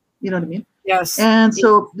too. You know what I mean? Yes. And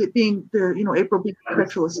so it being April being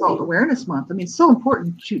Sexual Assault Awareness Month, I mean, it's so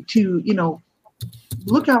important to you know,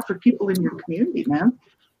 look out for people in your community, man.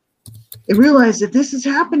 I realized that this is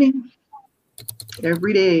happening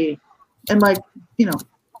every day. And like, you know,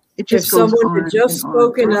 it just if goes someone on had just and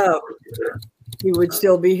spoken on. up, he would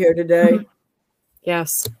still be here today.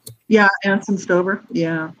 Yes. Yeah, Anson Stover.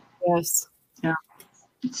 Yeah. Yes. Yeah.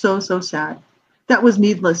 It's so, so sad. That was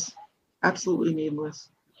needless. Absolutely needless.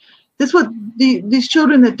 That's what these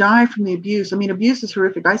children that die from the abuse. I mean, abuse is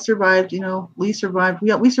horrific. I survived, you know, Lee survived.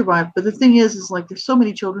 We survived. But the thing is like there's so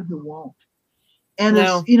many children who won't. And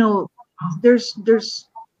there's, you know, there's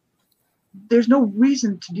no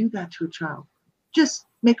reason to do that to a child. Just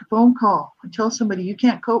make a phone call and tell somebody you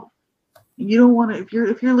can't cope. You don't want to,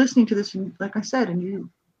 if you're listening to this, and like I said, and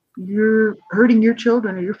you're hurting your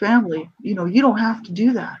children or your family, you know, you don't have to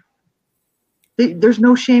do that. There's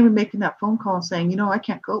no shame in making that phone call and saying, you know, I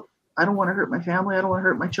can't cope. I don't want to hurt my family. I don't want to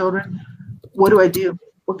hurt my children. What do I do?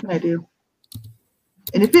 What can I do?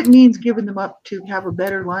 And if it means giving them up to have a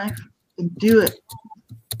better life, then do it.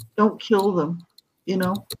 Don't kill them, you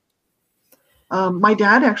know. My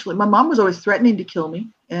dad actually, my mom was always threatening to kill me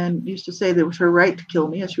and used to say that it was her right to kill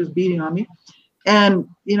me as she was beating on me. And,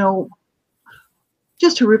 you know,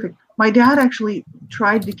 just horrific. My dad actually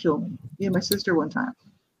tried to kill me and my sister one time.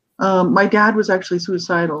 My dad was actually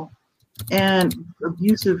suicidal and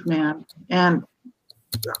abusive man, and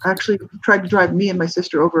actually tried to drive me and my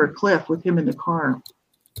sister over a cliff with him in the car.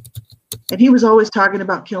 And he was always talking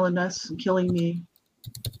about killing us and killing me,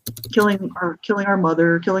 killing our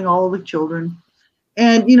mother, killing all of the children.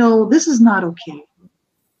 And, you know, this is not okay,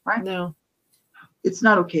 right? No. It's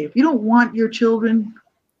not okay. If you don't want your children,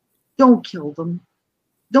 don't kill them.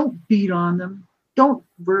 Don't beat on them. Don't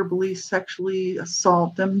verbally, sexually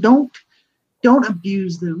assault them. Don't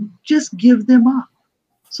abuse them. Just give them up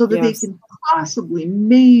so that they can possibly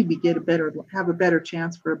maybe have a better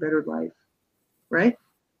chance for a better life, right?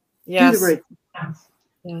 Yes. Do the right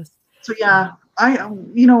thing. Yes. So yeah,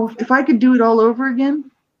 you know, if I could do it all over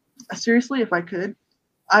again, seriously, if I could,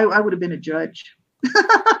 I would have been a judge.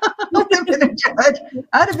 I would have been a judge.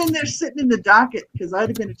 I'd have been there sitting in the docket because I'd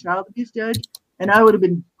have been a child abuse judge, and I would have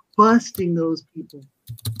been busting those people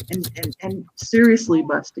and seriously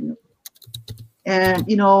busting them. And,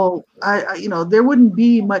 you know, you know, there wouldn't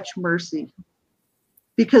be much mercy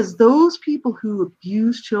because those people who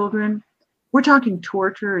abuse children, we're talking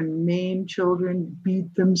torture and maim children,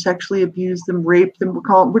 beat them, sexually abuse them, rape them.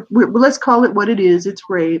 Let's call it what it is. It's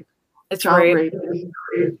rape. It's child rape.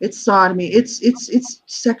 It's sodomy. It's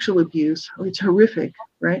sexual abuse. It's horrific,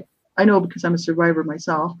 right? I know because I'm a survivor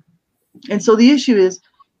myself. And so the issue is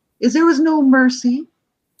there was no mercy.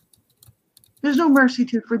 There's no mercy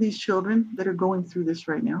for these children that are going through this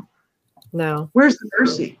right now. No. Where's the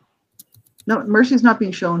mercy? No, mercy is not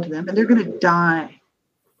being shown to them, and they're going to die,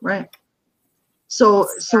 right? So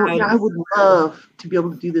yeah, I would love to be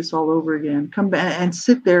able to do this all over again. Come back and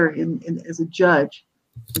sit there as a judge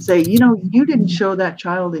and say, you know, you didn't show that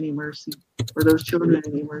child any mercy or those children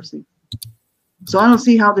any mercy. So I don't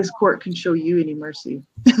see how this court can show you any mercy.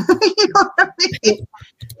 You know what I mean?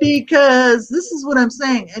 Because this is what I'm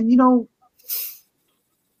saying. And, you know,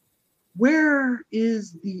 where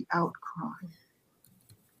is the outcry?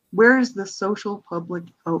 Where is the social public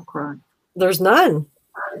outcry? There's none.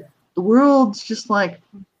 The world's just like,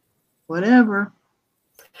 whatever.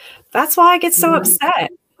 That's why I get so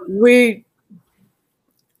upset. We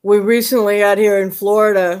recently out here in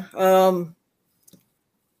Florida, and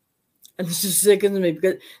this just sickens me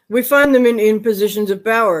because we find them in positions of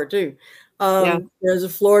power too. There's a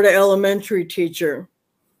Florida elementary teacher,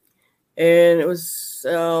 and it was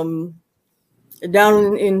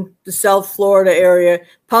down in the South Florida area,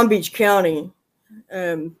 Palm Beach County,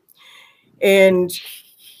 and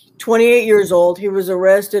 28 years old. He was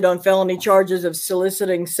arrested on felony charges of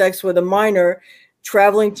soliciting sex with a minor,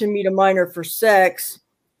 traveling to meet a minor for sex.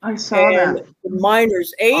 I saw that. The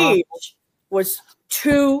minor's age was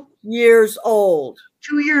 2 years old.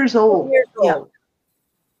 2 years old. 2 years old. Yeah.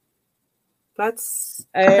 That's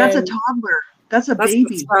a toddler. That's baby.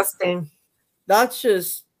 Disgusting. That's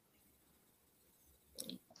just.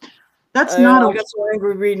 That's not. I got so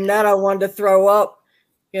angry reading that. I wanted to throw up.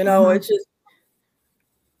 You know, it's just.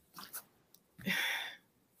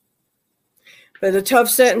 But the tough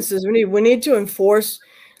sentences, we need to enforce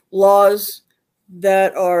laws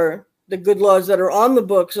that are the good laws that are on the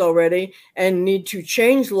books already, and need to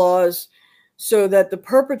change laws so that the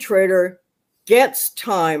perpetrator gets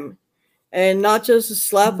time and not just a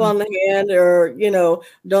slap on the hand or, you know,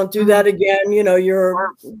 don't do that again. You know,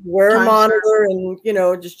 wear a monitor and, you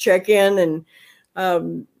know, just check in.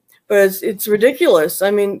 And but it's ridiculous. I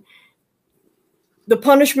mean, the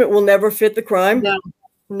punishment will never fit the crime. No,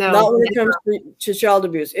 not when it comes to child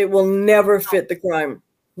abuse. It will never fit the crime.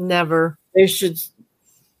 Never. They should.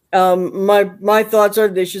 My thoughts are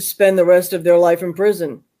they should spend the rest of their life in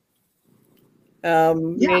prison.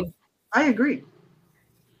 Yeah, I agree.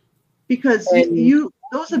 Because And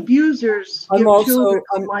those abusers I'm give also children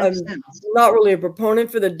a I'm life sentence. not really a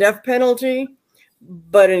proponent for the death penalty,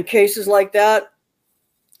 but in cases like that,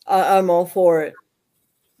 I'm all for it.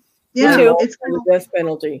 Yeah, too. it's For the death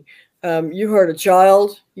penalty. You hurt a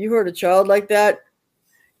child. You hurt a child like that.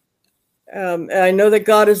 And I know that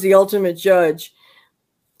God is the ultimate judge.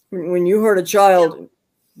 When you hurt a child,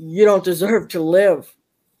 you don't deserve to live.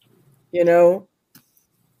 You know,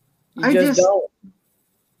 you just don't.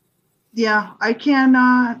 Yeah, I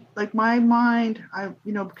cannot, like, my mind,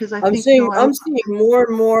 because I'm seeing more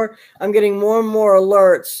and more. I'm getting more and more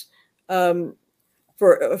alerts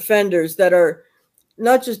for offenders that are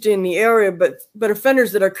not just in the area, but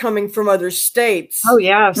offenders that are coming from other states. Oh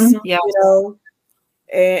yes, Mhm. yes. You know,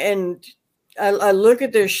 and I look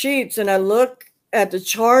at their sheets and I look at the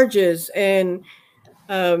charges, and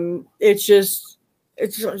it's just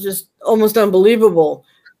almost unbelievable.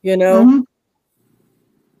 You know. Mhm.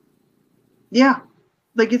 Yeah,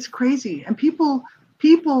 like, it's crazy. And people,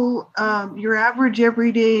 your average,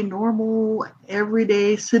 everyday, normal,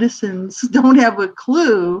 everyday citizens don't have a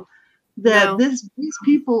clue that No. these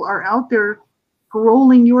people are out there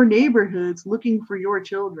paroling your neighborhoods, looking for your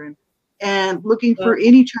children and looking for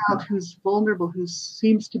any child who's vulnerable, who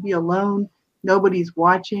seems to be alone, nobody's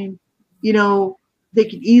watching. They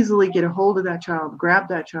can easily get a hold of that child, grab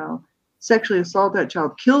that child, sexually assault that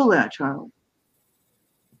child, kill that child.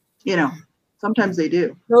 Sometimes they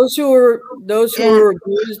do. Those who are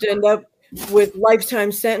abused end up with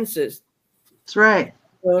lifetime sentences. That's right.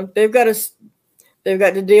 So they've got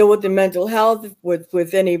to deal with the mental health,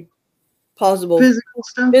 with any possible Physical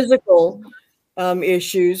stuff. Physical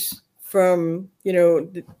issues from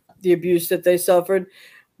the abuse that they suffered,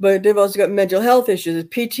 but they've also got mental health issues,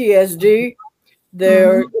 PTSD,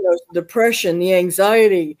 their depression, the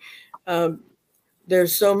anxiety.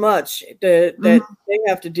 There's so much that they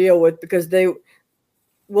have to deal with because they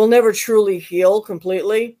will never truly heal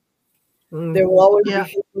completely. There will always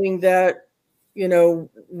be healing that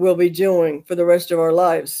we'll be doing for the rest of our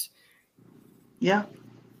lives. Yeah.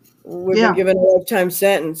 We've been given a lifetime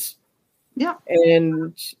sentence. Yeah.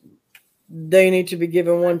 And they need to be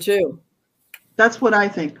given one too. That's what I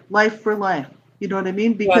think. Life for life. You know what I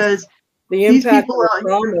mean? Because the impact of the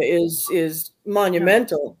trauma is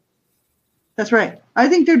monumental. That's right. I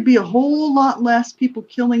think there'd be a whole lot less people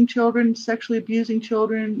killing children, sexually abusing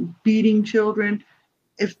children, beating children,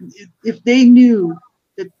 if they knew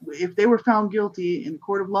that if they were found guilty in a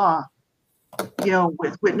court of law,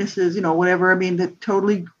 with witnesses, whatever, that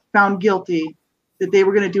totally found guilty, that they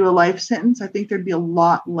were going to do a life sentence. I think there'd be a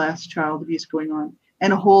lot less child abuse going on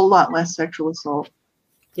and a whole lot less sexual assault.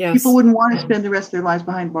 Yes. People wouldn't want to spend the rest of their lives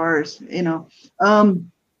behind bars,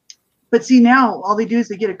 But see, now all they do is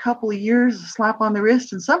they get a couple of years, a slap on the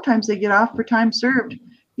wrist, and sometimes they get off for time served.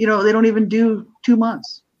 They don't even do 2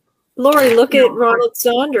 months. Lori, look at Ronald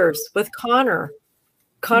Saunders with Connor.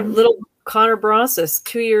 Little Connor Bronsis,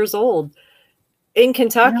 2 years old. In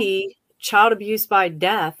Kentucky, child abuse by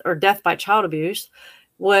death or death by child abuse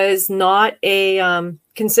was not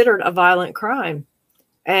considered a violent crime.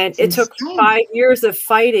 And it took 5 years of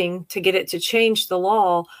fighting to get it to change the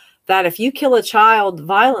law that if you kill a child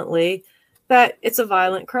violently, that it's a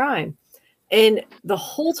violent crime. And the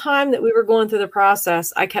whole time that we were going through the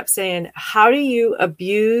process, I kept saying, how do you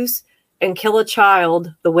abuse and kill a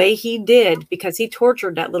child the way he did, because he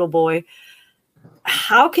tortured that little boy?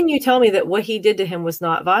 How can you tell me that what he did to him was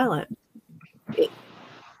not violent?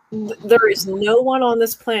 There is no one on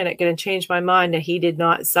this planet going to change my mind that he did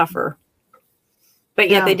not suffer. But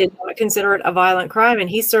yet they did not consider it a violent crime. And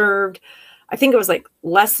he served, I think it was like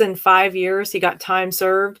less than 5 years. He got time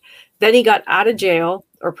served. Then he got out of jail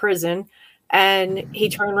or prison, and he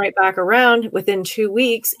turned right back around. Within 2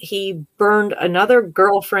 weeks, he burned another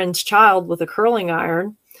girlfriend's child with a curling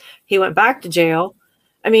iron. He went back to jail.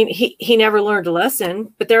 He never learned a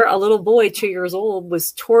lesson, but a little boy, 2 years old,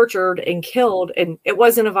 was tortured and killed, and it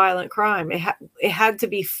wasn't a violent crime. It had to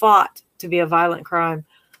be fought to be a violent crime.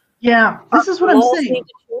 Yeah, this is what I'm saying. Need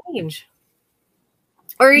to change.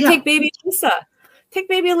 Or you take baby Alyssa. Take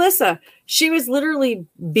baby Alyssa. She was literally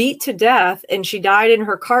beat to death, and she died in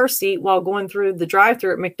her car seat while going through the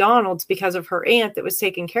drive-thru at McDonald's because of her aunt that was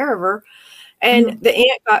taking care of her. And the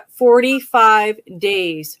aunt got 45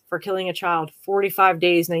 days for killing a child. 45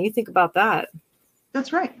 days. Now you think about that.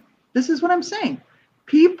 That's right. This is what I'm saying.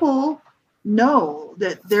 People know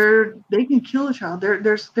that they can kill a child.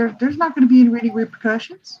 There's not going to be any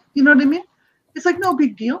repercussions. You know what I mean? It's like no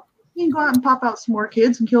big deal. You can go out and pop out some more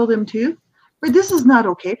kids and kill them too. But this is not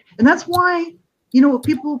okay. And that's why,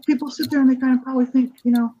 people sit there and they kind of probably think,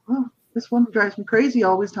 oh, this one drives me crazy,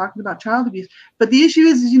 always talking about child abuse. But the issue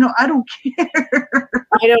is I don't care.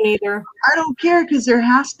 I don't either. I don't care, because there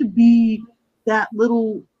has to be that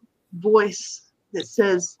little voice that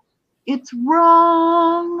says, it's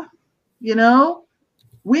wrong.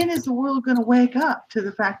 When is the world going to wake up to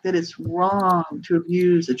the fact that it's wrong to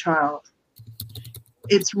abuse a child?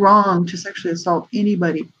 It's wrong to sexually assault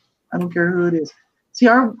anybody. I don't care who it is. See,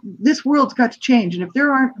 this world's got to change. And if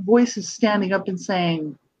there aren't voices standing up and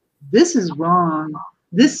saying, this is wrong,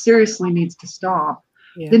 this seriously needs to stop,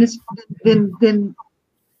 then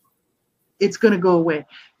it's going to go away.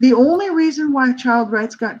 The only reason why child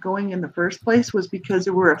rights got going in the first place was because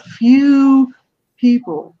there were a few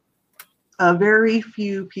people, very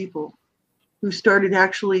few people, who started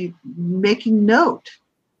actually making note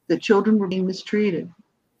that children were being mistreated.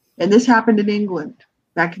 And this happened in England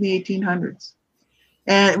back in the 1800s.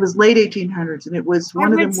 And it was late 1800s, and it was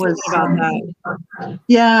one of them was one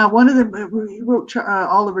of them. He wrote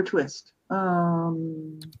Oliver Twist.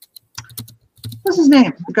 What's his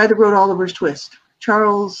name? The guy that wrote Oliver's Twist,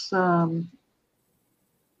 Charles. Who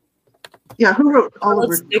wrote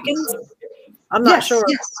Oliver Dickens? I'm not sure.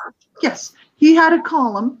 Yes. He had a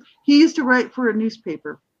column. He used to write for a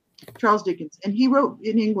newspaper, Charles Dickens, and he wrote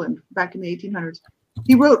in England back in the 1800s.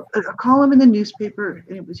 He wrote a column in the newspaper,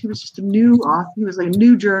 and he was just a new author. He was like a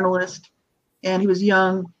new journalist, and he was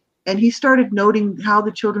young, and he started noting how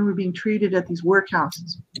the children were being treated at these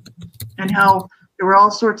workhouses, and how there were all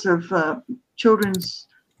sorts of children's,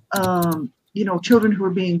 children who were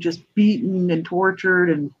being just beaten and tortured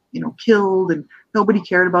and killed, and nobody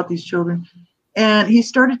cared about these children. And he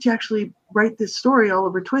started to actually write this story,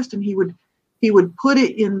 Oliver Twist, and he would put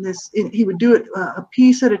it he would do it a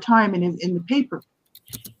piece at a time in the paper.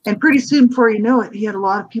 And pretty soon, before you know it, he had a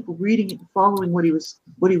lot of people reading it and following what he was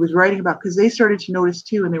writing about, because they started to notice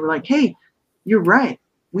too, and they were like, "Hey, you're right.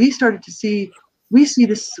 We see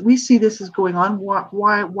this is going on.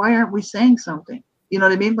 Why aren't we saying something? You know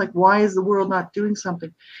what I mean? Like, why is the world not doing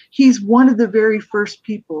something?" He's one of the very first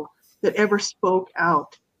people that ever spoke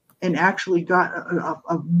out and actually got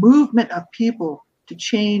a movement of people to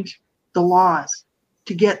change the laws,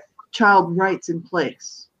 to get child rights in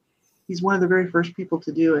place. He's one of the very first people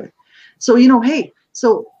to do it. So,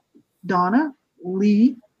 so Donna,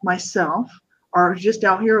 Lee, myself are just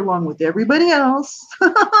out here along with everybody else.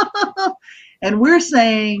 And we're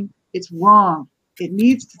saying it's wrong. It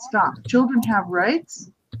needs to stop. Children have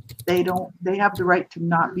rights. They have the right to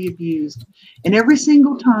not be abused. And every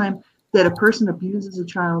single time that a person abuses a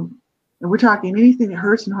child, and we're talking anything that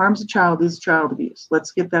hurts and harms a child, is child abuse.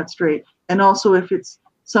 Let's get that straight. And also, if it's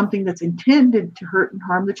something that's intended to hurt and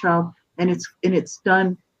harm the child, and it's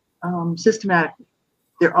done systematically,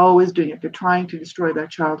 they're always doing it. They're trying to destroy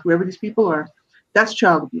that child, whoever these people are. That's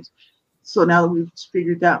child abuse. So now that we've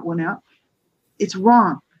figured that one out, it's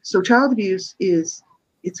wrong. So child abuse it's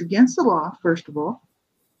against the law, first of all,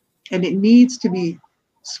 and it needs to be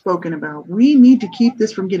spoken about. We need to keep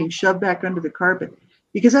this from getting shoved back under the carpet,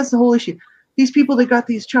 because that's the whole issue. These people that got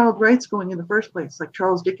these child rights going in the first place, like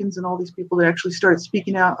Charles Dickens and all these people that actually started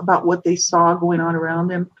speaking out about what they saw going on around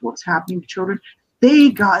them, what's happening to children,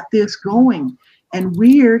 they got this going. And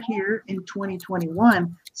we're here in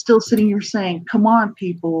 2021 still sitting here saying, come on,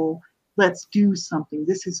 people, let's do something.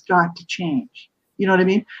 This has got to change. You know what I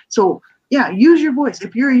mean? So, yeah, use your voice.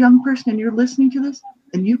 If you're a young person and you're listening to this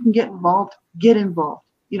and you can get involved, get involved.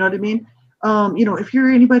 You know what I mean? If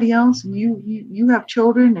you're anybody else and you have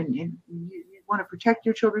children and you want to protect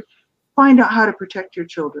your children, find out how to protect your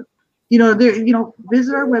children.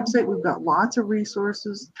 Visit our website. We've got lots of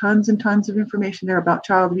resources, tons and tons of information there about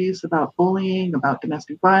child abuse, about bullying, about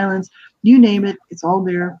domestic violence, you name it, it's all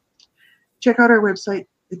there. Check out our website.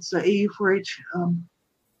 It's AU4H,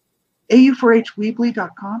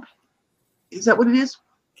 AU4Hweebly.com. Is that what it is?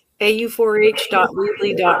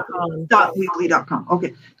 AU4H.weebly.com. .weebly.com.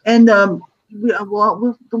 Okay. And the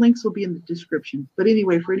links will be in the description. But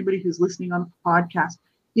anyway, for anybody who's listening on the podcast,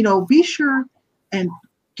 be sure and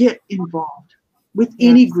get involved with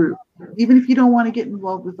any group. Even if you don't want to get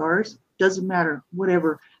involved with ours, doesn't matter,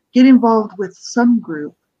 whatever. Get involved with some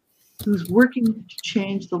group who's working to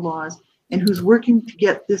change the laws and who's working to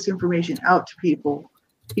get this information out to people,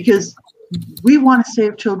 because we want to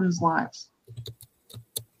save children's lives.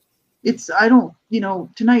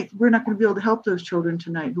 Tonight, we're not going to be able to help those children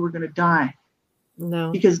tonight who are going to die.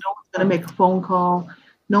 No. Because no one's going to make a phone call.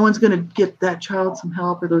 No one's going to get that child some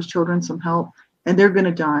help or those children some help, and they're going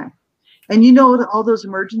to die. And all those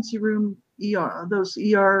emergency room,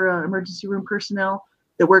 emergency room personnel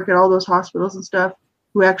that work at all those hospitals and stuff,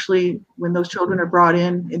 who actually, when those children are brought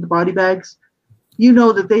in the body bags, you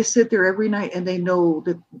know that they sit there every night and they know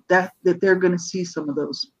that they're going to see some of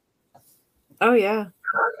those. Oh yeah.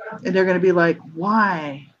 And they're going to be like,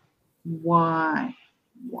 why?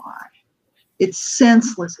 It's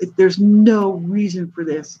senseless. There's no reason for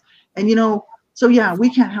this. And so yeah,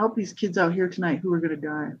 we can't help these kids out here tonight who are going to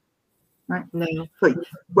die, right? No.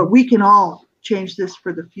 But we can all change this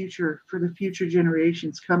for the future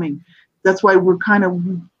generations coming. That's why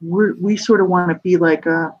we sort of want to be like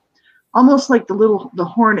almost like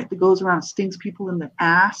the hornet that goes around and stings people in the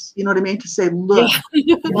ass. You know what I mean? To say, look,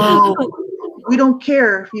 well, we don't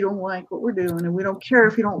care if you don't like what we're doing, and we don't care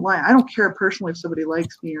if you don't like. I don't care personally if somebody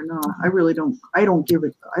likes me or not. I really don't. I don't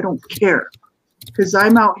care, because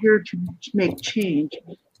I'm out here to make change,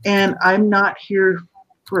 and I'm not here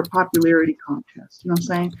for a popularity contest. You know what I'm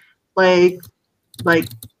saying? Like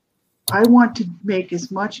I want to make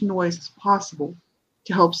as much noise as possible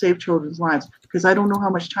to help save children's lives, because I don't know how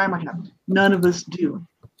much time I have. None of us do.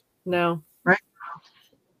 No. Right?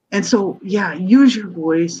 And so, yeah, use your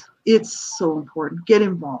voice. It's so important. Get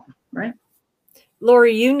involved, right?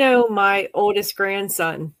 Lori, you know my oldest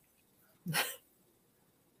grandson. Mm-hmm.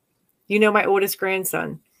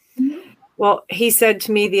 Well, he said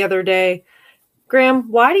to me the other day,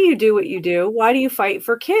 Graham, why do you do what you do? Why do you fight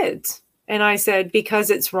for kids? And I said, because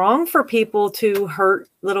it's wrong for people to hurt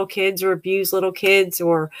little kids or abuse little kids,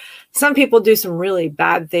 or some people do some really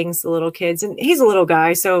bad things to little kids. And he's a little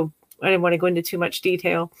guy, so I didn't want to go into too much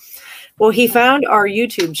detail. Well, he found our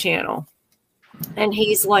YouTube channel and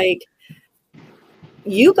he's like,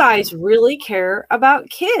 you guys really care about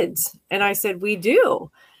kids. And I said, we do.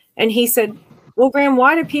 And he said, well, Graham,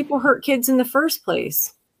 why do people hurt kids in the first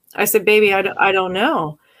place? I said, baby, I don't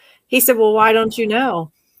know. He said, well, why don't you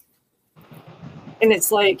know? And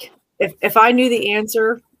it's like, if I knew the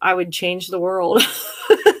answer, I would change the world,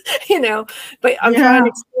 but I'm trying to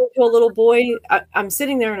explain to a little boy. I'm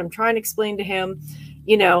sitting there and I'm trying to explain to him,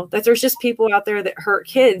 that there's just people out there that hurt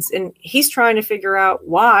kids, and he's trying to figure out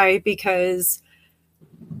why, because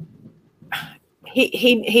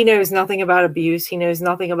he knows nothing about abuse. He knows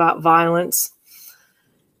nothing about violence.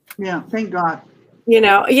 Yeah. Thank God.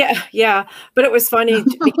 Yeah. But it was funny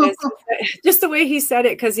because just the way he said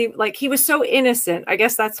it, because he was so innocent. I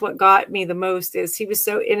guess that's what got me the most, is he was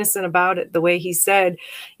so innocent about it. The way he said,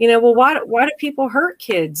 well, why do people hurt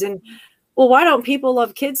kids? And well, why don't people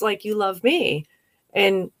love kids like you love me?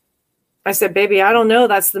 And I said, baby, I don't know.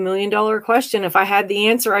 That's the $1 million question. If I had the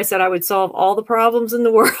answer, I said I would solve all the problems in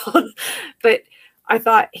the world. But I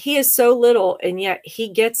thought, he is so little and yet he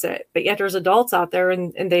gets it. But yet there's adults out there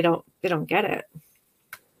and they don't get it.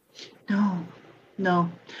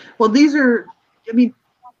 No. Well, these are,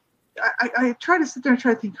 I try to sit there and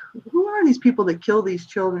try to think, who are these people that kill these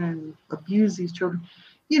children and abuse these children?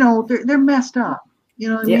 They're messed up. You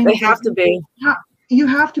know what I mean? They have to be. You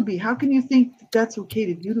have to be. How can you think that's okay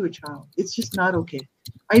to do to a child? It's just not okay.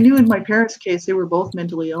 I knew in my parents' case, they were both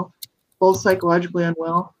mentally ill, both psychologically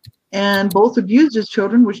unwell, and both abused as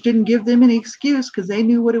children, which didn't give them any excuse, because they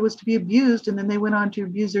knew what it was to be abused, and then they went on to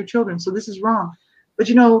abuse their children. So this is wrong. But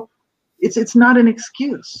it's not an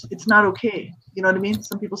excuse. It's not okay. You know what I mean?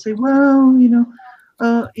 Some people say, well,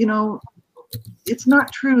 it's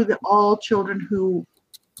not true that all children who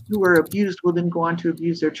are abused will then go on to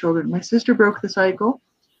abuse their children. My sister broke the cycle.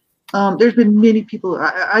 There's been many people.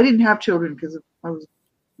 I didn't have children because I was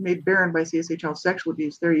made barren by CSA child sexual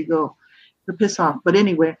abuse. There you go. The piss off. But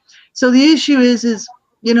anyway, so the issue is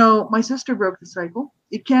my sister broke the cycle.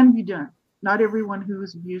 It can be done. Not everyone who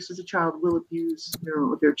is abused as a child will abuse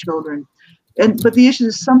their children. But the issue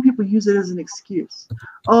is, some people use it as an excuse.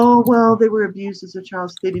 Oh, well, they were abused as a child,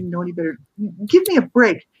 so they didn't know any better. Give me a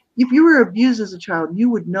break. If you were abused as a child, you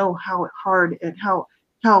would know how hard and how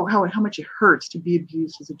much it hurts to be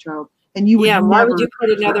abused as a child. And you would why would you put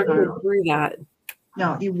another kid through that?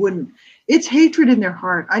 No, you wouldn't. It's hatred in their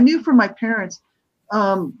heart. I knew from my parents,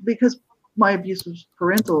 because my abuse was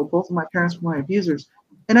parental. Both of my parents were my abusers.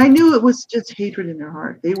 And I knew it was just hatred in their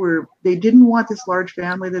heart. They didn't want this large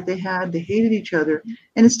family that they had. They hated each other.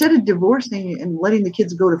 And instead of divorcing and letting the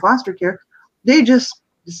kids go to foster care, they just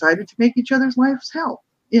decided to make each other's lives hell,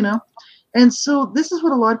 And so this is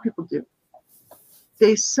what a lot of people do.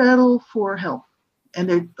 They settle for help, and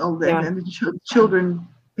and the children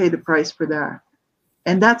pay the price for that.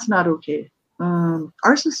 And that's not okay.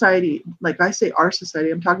 Our society, like I say, our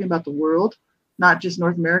society, I'm talking about the world, not just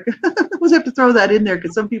North America. I always have to throw that in there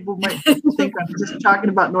because some people might think I'm just talking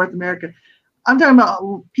about North America. I'm talking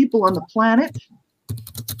about people on the planet.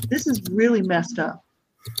 This is really messed up.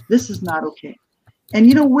 This is not okay.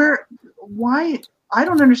 And why I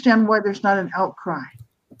don't understand why there's not an outcry.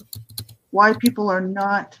 Why people are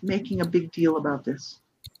not making a big deal about this.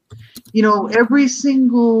 You know, every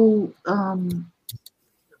single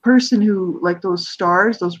person who, like those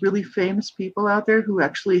stars, those really famous people out there who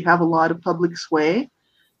actually have a lot of public sway,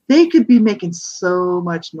 they could be making so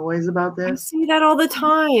much noise about I this. see that all the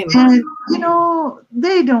time. And, you know,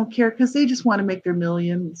 they don't care because they just want to make their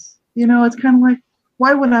millions. You know, it's kind of like,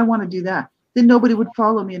 why would I want to do that? Then nobody would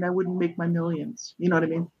follow me and I wouldn't make my millions. You know what I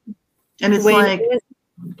mean? And it's like,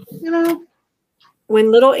 you know. When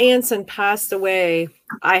little Anson passed away,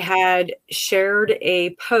 I had shared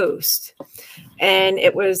a post, and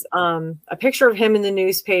it was a picture of him in the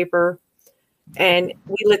newspaper, and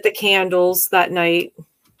we lit the candles that night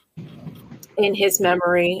in his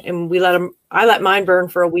memory, and I let mine burn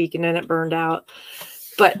for a week, and then it burned out.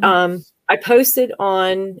 But I posted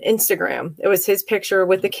on Instagram. It was his picture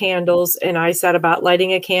with the candles, and I said about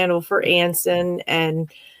lighting a candle for Anson and,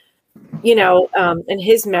 you know, in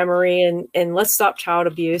his memory, and let's stop child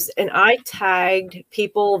abuse. And I tagged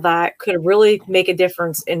people that could really make a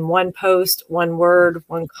difference in one post, one word,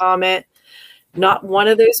 one comment. Not one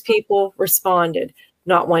of those people responded.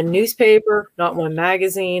 Not one newspaper, not one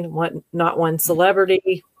magazine, not one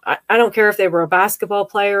celebrity. I don't care if they were a basketball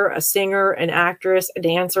player, a singer, an actress, a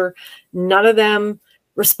dancer. None of them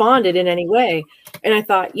responded in any way. And I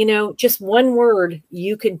thought, you know, just one word,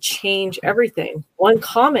 you could change everything. One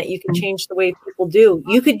comment, you can change the way people do.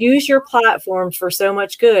 You could use your platform for so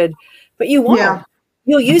much good, but you won't. Yeah.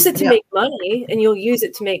 You'll use it to make money, and you'll use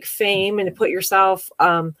it to make fame and to put yourself,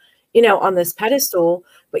 you know, on this pedestal,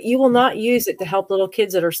 but you will not use it to help little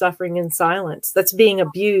kids that are suffering in silence, that's being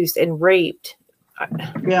abused and raped.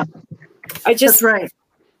 Yeah. That's right.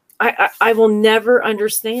 I will never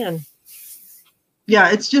understand.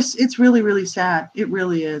 Yeah, it's really, really sad. It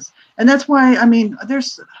really is. And that's why, I mean,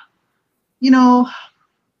 there's, you know,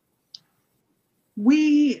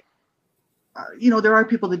 we, you know, there are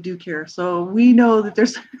people that do care. So we know that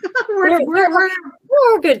there's, we're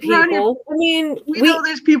good people. I mean, we know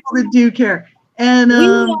there's people that do care. And we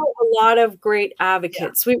know a lot of great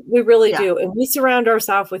advocates. Yeah. We really do. And we surround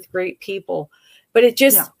ourselves with great people. But it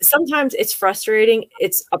just, sometimes it's frustrating.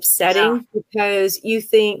 It's upsetting because you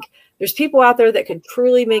think there's people out there that could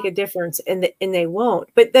truly make a difference, and they won't.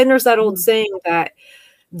 But then there's that old saying that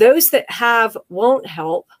those that have won't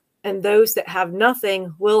help, and those that have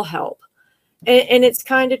nothing will help. And it's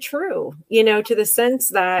kind of true, you know, to the sense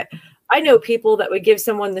that I know people that would give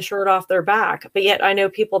someone the shirt off their back, but yet I know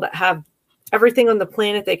people that have everything on the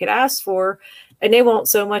planet they could ask for, and they won't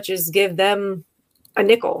so much as give them a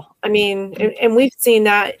nickel. I mean, and we've seen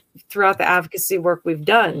that throughout the advocacy work we've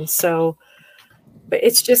done. So, but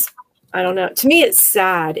it's just, I don't know. To me, it's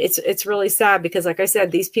sad. It's really sad because, like I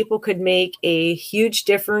said, these people could make a huge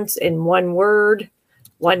difference in one word,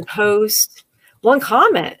 one post, one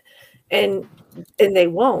comment, and they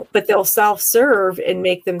won't. But they'll self-serve and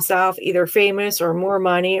make themselves either famous or more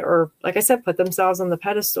money, or, like I said, put themselves on the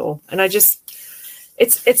pedestal. And I just,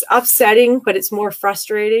 it's upsetting, but it's more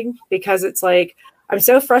frustrating because it's like, I'm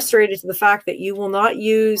so frustrated to the fact that you will not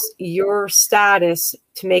use your status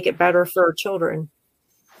to make it better for our children.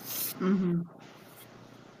 Mm-hmm.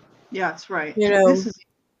 Yeah, that's right. You know,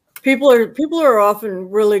 people are often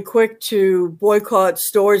really quick to boycott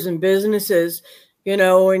stores and businesses, you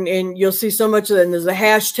know, and you'll see so much of that. And there's a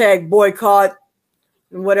hashtag boycott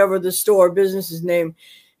and whatever the store or business's name.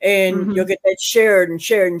 And you'll get that shared and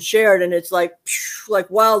shared and shared. And it's like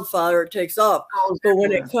wildfire, it takes off. But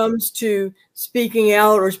when it comes to speaking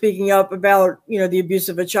out or speaking up about, you know, the abuse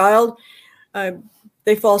of a child,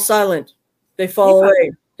 they fall silent. They fall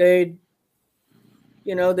away. They,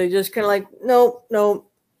 you know, they just kind of like, no.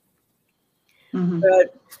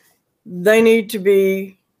 But they need to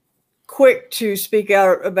be quick to speak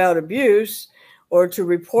out about abuse or to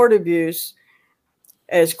report abuse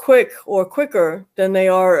as quick or quicker than they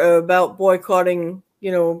are about boycotting,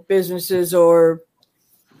 you know, businesses or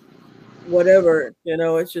whatever. You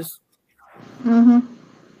know, it's just,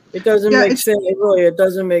 it doesn't make sense. Really, it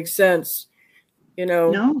doesn't make sense. You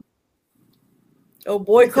know, no. Oh,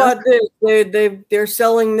 boycott this. They're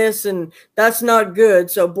selling this, and that's not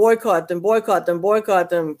good. So boycott them.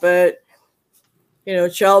 But, you know,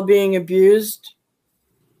 child being abused,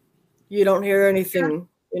 you don't hear anything.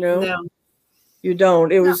 You know. No. You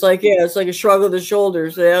don't. It was like, it's like a shrug of the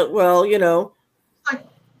shoulders. Well, you know. Like,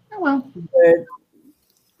 oh, well.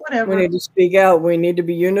 Whatever. We need to speak out. We need to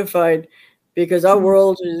be unified because our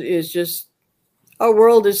world is just, our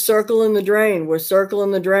world is circling the drain. We're circling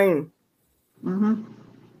the drain.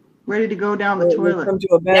 Ready to go down the toilet. Come to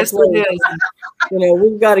a bad place. You know,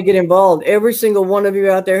 we've got to get involved. Every single one of you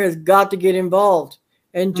out there has got to get involved.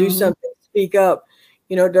 and do something, speak up.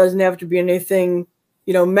 You know, it doesn't have to be anything,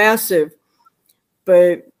 you know, massive,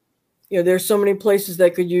 but, you know, there's so many places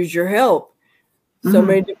that could use your help. So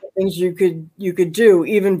many different things you could do,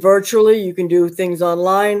 even virtually. You can do things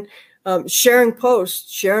online, sharing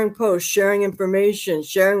posts, sharing information,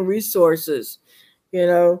 sharing resources, you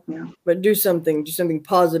know, but do something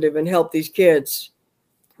positive and help these kids,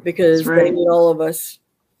 because they need all of us.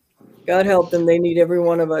 God help them. They need every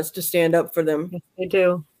one of us to stand up for them. Yes, they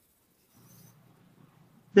do.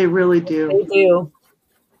 They really do. They do.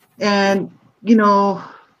 And, you know,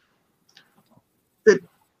 that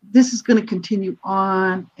this is going to continue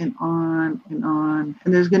on and on and on.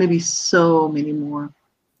 And there's going to be so many more.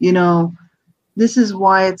 You know, this is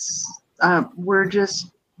why it's, we're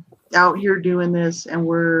just out here doing this. And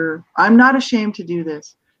I'm not ashamed to do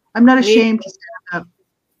this. I'm not ashamed to stand up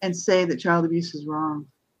and say that child abuse is wrong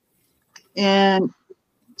and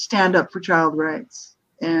stand up for child rights.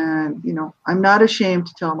 And, you know, I'm not ashamed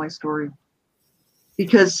to tell my story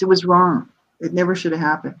because it was wrong. It never should have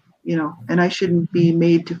happened, you know, and I shouldn't be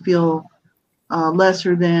made to feel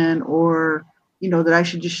lesser than, or, you know, that I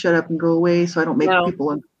should just shut up and go away so I don't make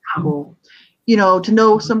people uncomfortable. You know, to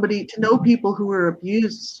know people who are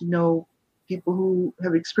abused, to know people who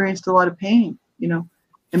have experienced a lot of pain, you know,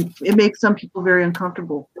 and it makes some people very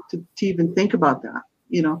uncomfortable to even think about that,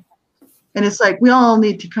 you know. And it's like, we all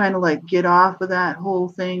need to kind of like get off of that whole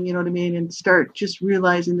thing, you know what I mean? And start just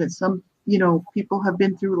realizing that some, you know, people have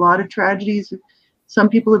been through a lot of tragedies. Some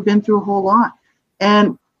people have been through a whole lot.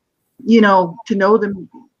 And, you know, to know them,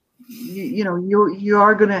 you know, you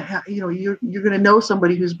are going to, you know, you're going to know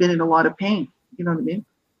somebody who's been in a lot of pain, you know what I mean?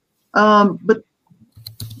 But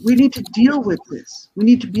we need to deal with this. We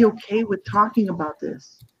need to be okay with talking about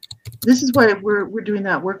this. This is why we're doing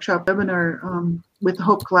that workshop webinar with the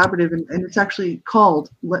Hope Collaborative, and it's actually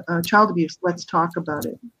called Child Abuse, Let's Talk About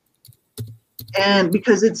It. And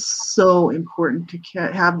because it's so important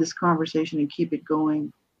to have this conversation and keep it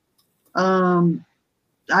going.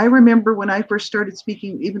 I remember when I first started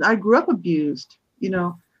speaking, even I grew up abused, you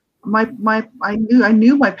know, I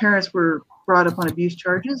knew my parents were brought up on abuse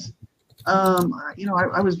charges. You know,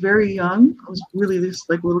 I was very young. I was really this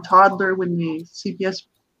like little toddler when the CPS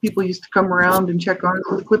people used to come around and check on us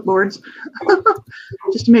with clipboards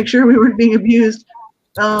just to make sure we weren't being abused.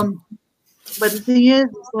 But the thing is,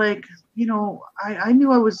 it's like, you know, I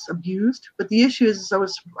knew I was abused, but the issue is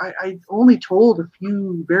I only told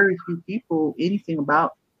very few people anything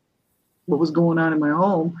about what was going on in my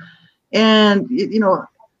home. And, you know,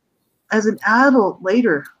 as an adult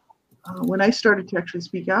later, when I started to actually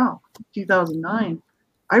speak out, 2009,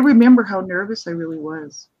 I remember how nervous I really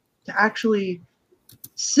was to actually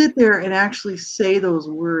sit there and actually say those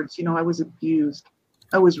words. You know, I was abused.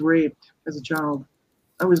 I was raped as a child.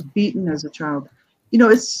 I was beaten as a child. You know,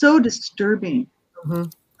 it's so disturbing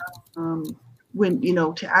when, you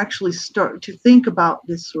know, to actually start to think about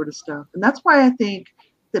this sort of stuff. And that's why I think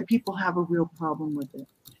that people have a real problem with it.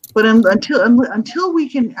 But until we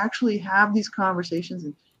can actually have these conversations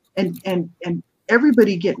and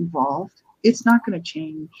everybody get involved, it's not going to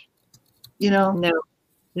change. You know? No,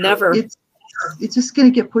 never. It's just going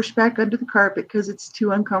to get pushed back under the carpet because it's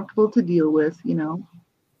too uncomfortable to deal with, you know.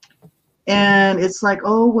 And it's like,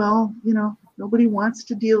 oh, well, you know, nobody wants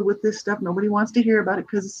to deal with this stuff. Nobody wants to hear about it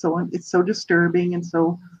because it's so disturbing and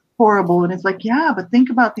so horrible. And it's like, yeah, but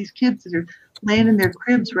think about these kids that are laying in their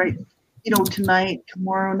cribs, right? You know, tonight,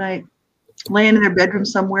 tomorrow night, laying in their bedroom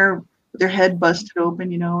somewhere with their head busted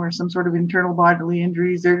open, you know, or some sort of internal bodily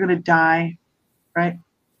injuries. They're going to die, right?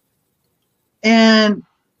 And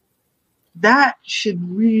that should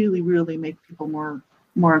really, really make people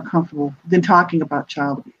more uncomfortable than talking about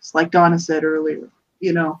child abuse. Like Donna said earlier,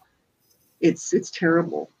 you know, it's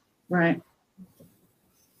terrible, right?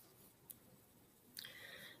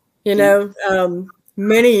 You know,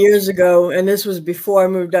 many years ago, and this was before I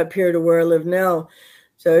moved up here to where I live now,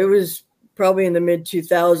 so it was probably in the mid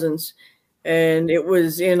 2000s, and it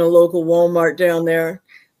was in a local Walmart down there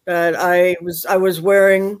that I was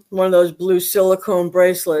wearing one of those blue silicone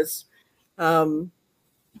bracelets.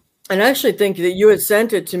 And I actually think that you had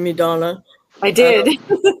sent it to me, Donna. I did. I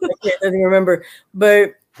can't remember,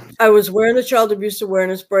 but I was wearing the child abuse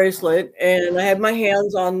awareness bracelet, and I had my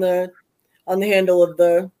hands on the handle of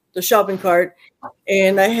the shopping cart,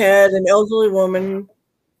 and I had an elderly woman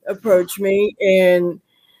approach me and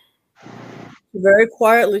very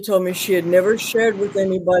quietly told me she had never shared with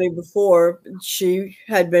anybody before. She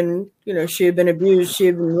had been, you know, she had been abused, she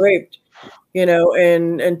had been raped, you know,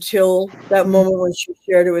 and until that moment when she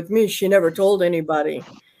shared it with me, she never told anybody.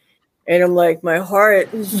 And I'm like, my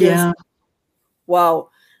heart is just, wow.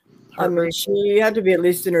 I mean, she had to be at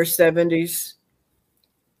least in her 70s.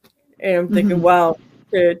 And I'm thinking, wow,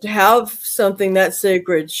 to have something that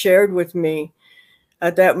sacred shared with me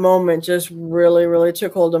at that moment just really, really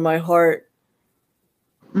took hold of my heart.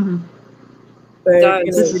 But you know,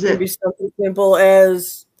 it can be something simple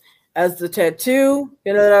as the tattoo,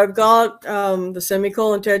 you know, that I've got, the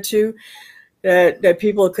semicolon tattoo that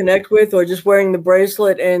people connect with, or just wearing the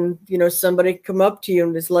bracelet and, you know, somebody come up to you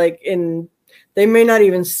and it's like, they may not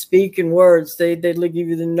even speak in words. They give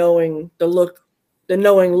you the knowing look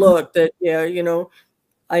that, yeah, you know,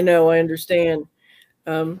 I understand.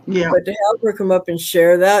 But to have her come up and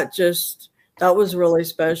share that, that was really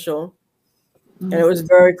special. And it was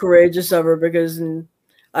very courageous of her, because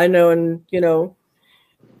I know, and, you know,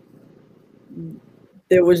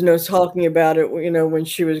 there was no talking about it, you know, when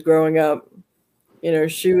she was growing up. You know,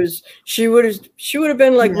 she would have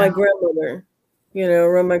been like my grandmother, you know,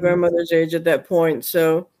 around my grandmother's age at that point.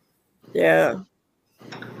 So, yeah.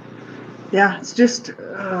 Yeah, it's just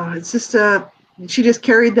she just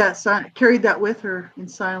carried that with her in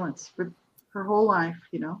silence for her whole life,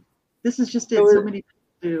 you know. This is just it. So many people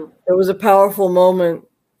do. It was a powerful moment.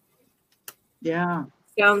 Yeah.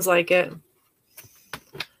 Sounds like it.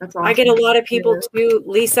 That's awesome. I get a lot of people too.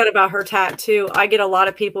 Lee said about her tattoo. I get a lot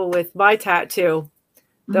of people with my tattoo.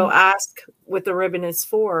 They'll ask what the ribbon is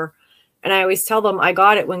for. And I always tell them I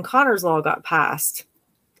got it when Connor's Law got passed.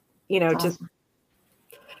 You know, awesome.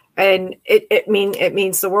 And it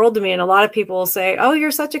means the world to me. And a lot of people will say, oh,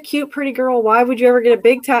 you're such a cute, pretty girl. Why would you ever get a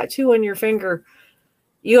big tattoo on your finger?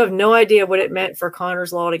 You have no idea what it meant for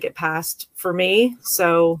Connor's Law to get passed for me.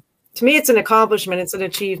 So to me, it's an accomplishment. It's an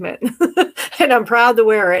achievement. And I'm proud to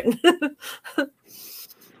wear it.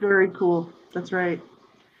 Very cool. That's right.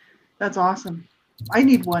 That's awesome. I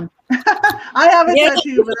need one. I have a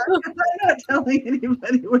tattoo, but I'm not telling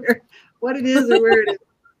anybody what it is or where it is.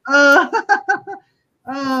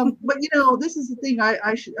 But you know, this is the thing. I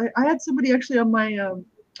had somebody actually on my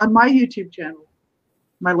YouTube channel,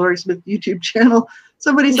 my Laurie Smith YouTube channel.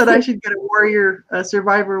 Somebody said I should get a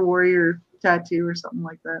survivor warrior tattoo or something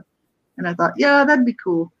like that, and I thought, yeah, that'd be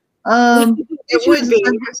cool. It would be.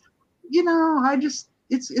 You know,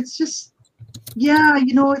 it's just, yeah,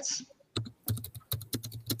 you know,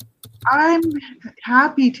 I'm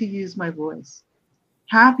happy to use my voice,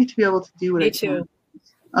 happy to be able to do what I can.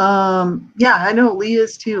 Yeah, I know Lee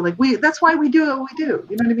is too. Like that's why we do what we do.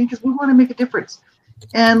 You know what I mean? Because we want to make a difference.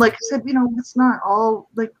 And like I said, you know, it's not all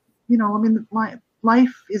like, you know, I mean,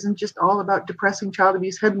 life isn't just all about depressing child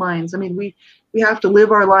abuse headlines. I mean, we have to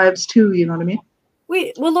live our lives too. You know what I mean?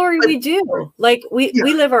 Well, Laurie, we do. Like we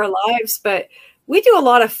live our lives, but we do a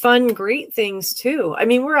lot of fun, great things too. I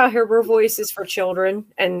mean, we're out here, we're voices for children,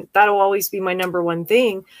 and that'll always be my number one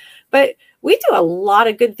thing. But we do a lot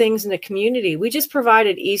of good things in the community. We just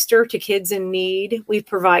provided Easter to kids in need. We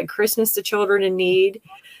provide Christmas to children in need.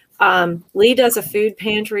 Lee does a food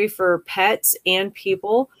pantry for pets and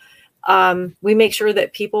people. We make sure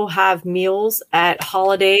that people have meals at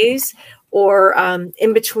holidays or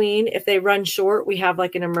in between. If they run short, we have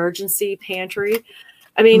like an emergency pantry.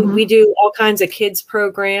 I mean, we do all kinds of kids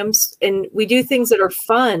programs, and we do things that are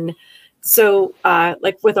fun. So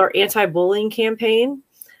like with our anti-bullying campaign,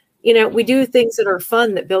 you know, we do things that are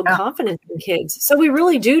fun that build confidence in kids. So we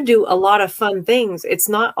really do a lot of fun things. It's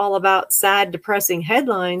not all about sad, depressing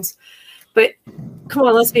headlines, but come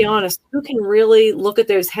on, let's be honest. Who can really look at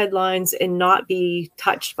those headlines and not be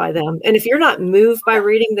touched by them? And if you're not moved by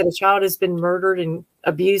reading that a child has been murdered and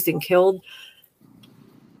abused and killed,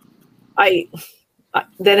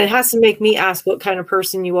 then it has to make me ask what kind of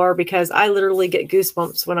person you are, because I literally get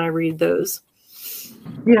goosebumps when I read those.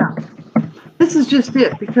 Yeah. This is just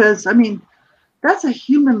it, because, I mean, that's a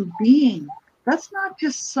human being. That's not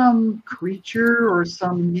just some creature or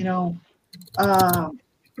some,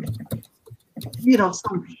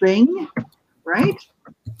 something, right?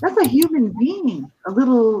 That's a human being, a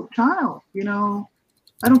little child, you know.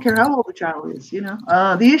 I don't care how old the child is, you know.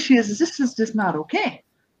 The issue is this is just not okay.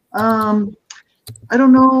 I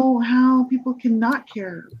don't know how people can not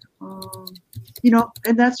care, and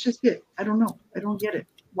that's just it. I don't know. I don't get it.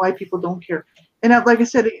 Why people don't care. And like I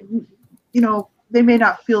said, they may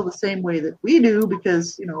not feel the same way that we do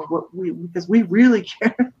because we really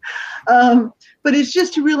care. But it's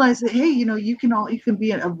just to realize that, hey, you can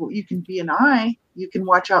be an eye. You can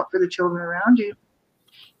watch out for the children around you.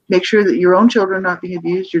 Make sure that your own children are not being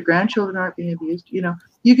abused, your grandchildren aren't being abused.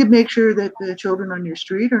 You could make sure that the children on your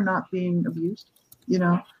street are not being abused.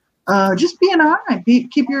 Just be an eye.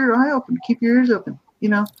 Keep your eye open. Keep your ears open.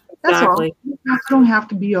 That's exactly. All. You don't have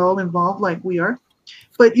to be all involved like we are.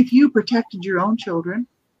 But if you protected your own children,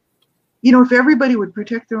 You know, if everybody would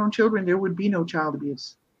protect their own children, there would be no child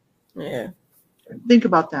abuse. Yeah. Think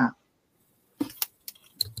about that.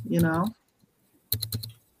 You know,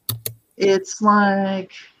 it's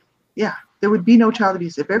like, yeah, there would be no child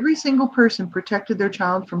abuse. If every single person protected their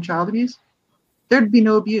child from child abuse, there'd be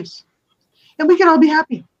no abuse. And we could all be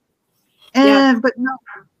happy. And but no,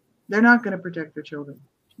 they're not going to protect their children.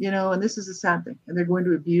 You know, and this is a sad thing. And they're going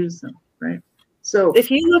to abuse them, right? So if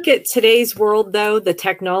you look at today's world, though, the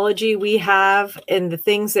technology we have and the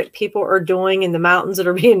things that people are doing and the mountains that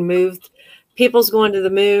are being moved, people's going to the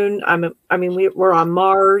moon. I mean, we're on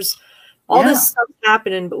Mars. All this stuff's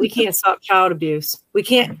happening, but we can't stop child abuse. We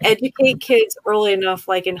can't educate kids early enough,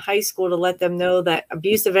 like in high school, to let them know that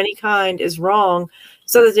abuse of any kind is wrong,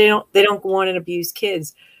 so that they don't go on and abuse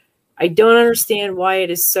kids. I don't understand why it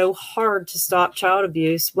is so hard to stop child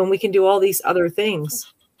abuse when we can do all these other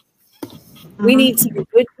things. We need some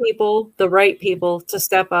good people, the right people, to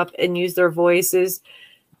step up and use their voices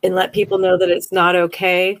and let people know that it's not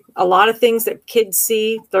okay. A lot of things that kids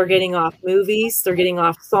see, they're getting off movies, they're getting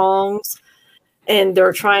off songs, and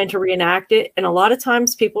they're trying to reenact it. And a lot of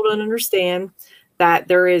times people don't understand that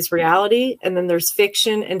there is reality and then there's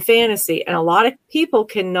fiction and fantasy. And a lot of people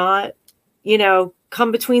cannot, you know,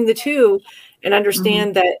 come between the two and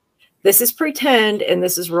understand that this is pretend and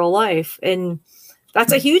this is real life. And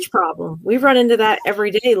that's a huge problem. We run into that every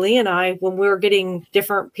day, Lee and I, when we're getting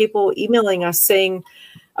different people emailing us saying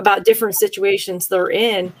about different situations they're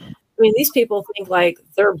in. I mean, these people think like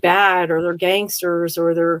they're bad or they're gangsters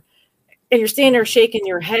or and you're standing there shaking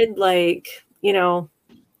your head like, you know,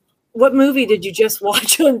 what movie did you just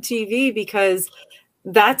watch on TV? Because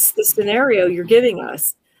that's the scenario you're giving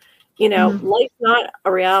us. You know, life's not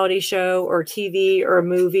a reality show or TV or a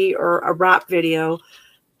movie or a rap video.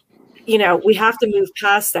 You know, we have to move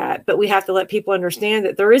past that, but we have to let people understand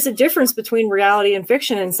that there is a difference between reality and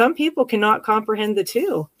fiction, and some people cannot comprehend the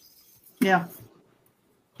two. Yeah.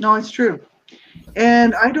 No, it's true.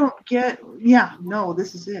 And I don't get, no,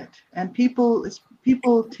 this is it. And people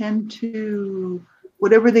tend to,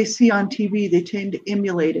 whatever they see on TV, they tend to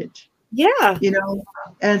emulate it. Yeah. You know,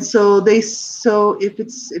 and so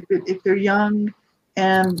if they're young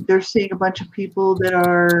and they're seeing a bunch of people that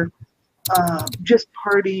are just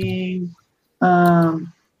partying,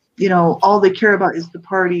 you know, all they care about is the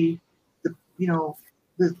party,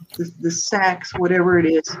 the sex, whatever it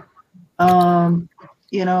is,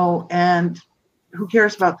 you know, and who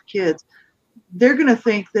cares about the kids? They're going to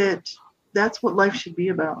think that that's what life should be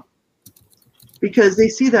about, because they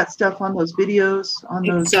see that stuff on those videos, on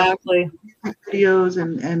those videos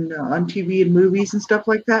and on TV and movies and stuff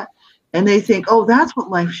like that. And they think, oh, that's what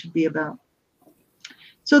life should be about.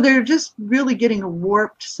 So they're just really getting a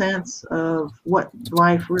warped sense of what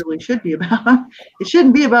life really should be about. It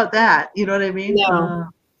shouldn't be about that. You know what I mean? No.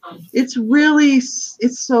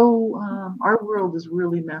 Our world is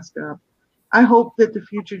really messed up. I hope that the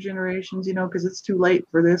future generations, you know, because it's too late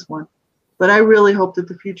for this one, but I really hope that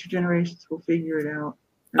the future generations will figure it out.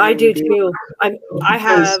 I do too. I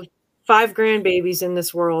have 5 grandbabies in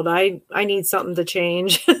this world. I need something to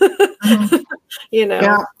change. You know.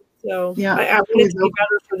 Yeah. So I want it to be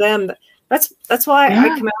better for them. That's why I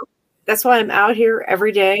come out. That's why I'm out here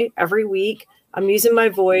every day, every week. I'm using my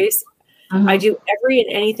voice. I do every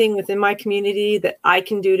and anything within my community that I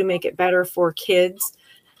can do to make it better for kids.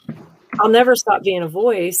 I'll never stop being a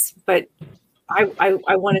voice, but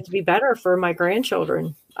I want it to be better for my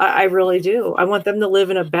grandchildren. I really do. I want them to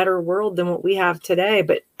live in a better world than what we have today.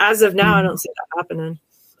 But as of now, I don't see that happening.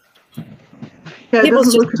 Yeah,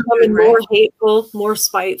 people's just becoming more hateful, more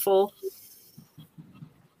spiteful.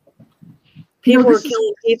 People are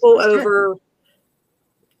killing people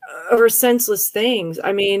over senseless things.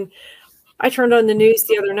 I mean, I turned on the news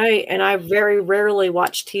the other night, and I very rarely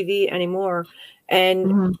watch TV anymore.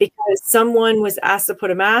 And because someone was asked to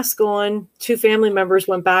put a mask on, 2 family members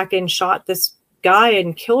went back and shot this guy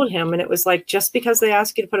and killed him. And it was like, just because they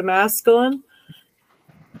ask you to put a mask on,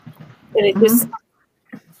 and it just,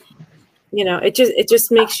 you know, it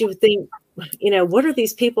just makes you think, you know, what are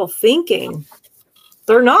these people thinking?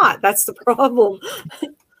 They're not. That's the problem.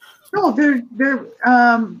 No, they're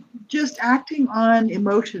just acting on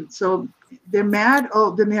emotions. So they're mad.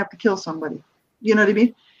 Oh, then they have to kill somebody. You know what I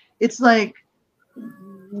mean? It's like,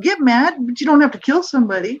 get mad, but you don't have to kill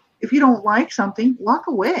somebody. If you don't like something, walk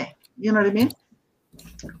away. You know what I mean?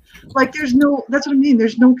 Like that's what I mean.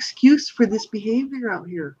 There's no excuse for this behavior out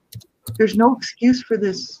here. There's no excuse for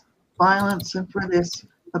this violence and for this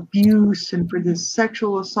abuse and for this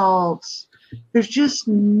sexual assaults. There's just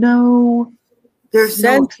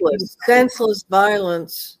senseless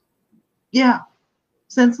violence. Yeah.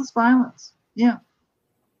 Senseless violence. Yeah.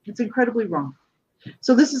 It's incredibly wrong.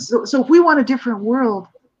 So this is so if we want a different world,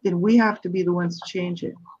 then we have to be the ones to change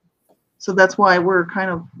it. So that's why we're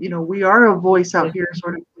kind of, we are a voice out here,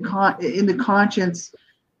 sort of in the conscience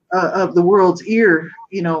of the world's ear,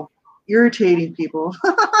 irritating people,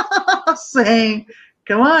 saying,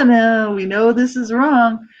 "Come on now, we know this is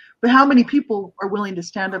wrong." But how many people are willing to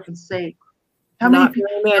stand up and say? How Not many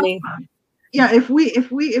very many. Yeah, if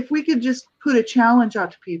we could just put a challenge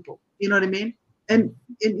out to people, you know what I mean, and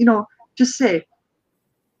just say,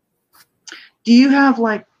 do you have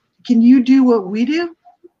can you do what we do,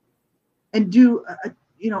 and do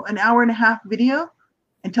an hour and a half video,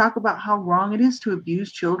 and talk about how wrong it is to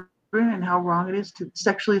abuse children and how wrong it is to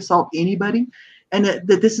sexually assault anybody, and that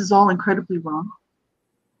this is all incredibly wrong?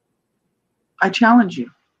 I challenge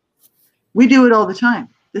you. We do it all the time.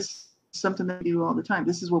 This is something that we do all the time.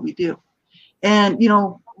 This is what we do. And,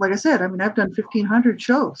 like I said, I've done 1,500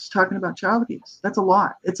 shows talking about child abuse. That's a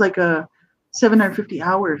lot. It's like 750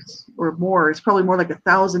 hours or more. It's probably more like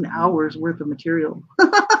 1,000 hours worth of material.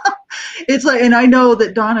 It's like, and I know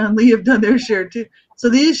that Donna and Lee have done their share too. So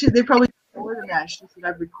the issue, they probably more than that. She said,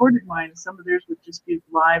 I've recorded mine, and some of theirs would just be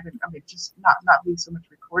live, and just not be so much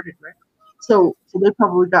recorded, right? So they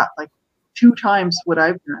probably got 2 times what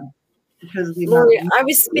I've done because of the Lori, amount. I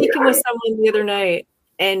was speaking with someone the other night,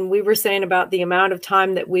 and we were saying about the amount of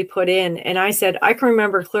time that we put in. And I said, I can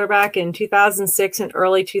remember clear back in 2006 and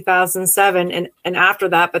early 2007 and after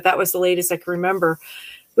that, but that was the latest I can remember.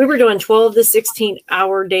 We were doing 12 to 16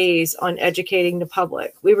 hour days on educating the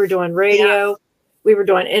public. We were doing radio. Yeah. We were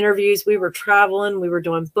doing interviews. We were traveling. We were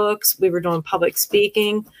doing books. We were doing public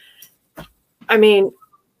speaking. 12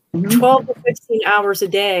 to 16 hours a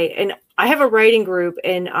day. And I have a writing group,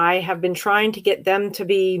 and I have been trying to get them to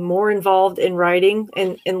be more involved in writing.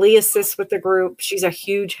 And Lee assists with the group. She's a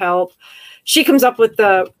huge help. She comes up with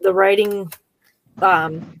the writing,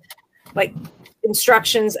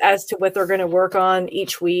 instructions as to what they're going to work on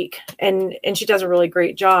each week. And she does a really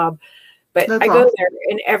great job. But that's I go awesome. There,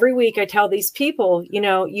 and every week I tell these people,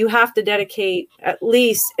 you have to dedicate at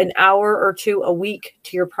least an hour or 2 a week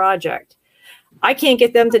to your project. I can't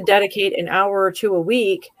get them to dedicate an hour or 2 a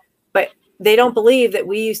week, but they don't believe that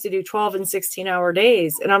we used to do 12 and 16-hour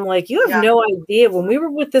days. And I'm like, you have no idea. When we were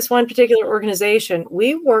with this one particular organization,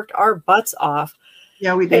 we worked our butts off.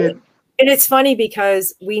 Yeah, we did. And it's funny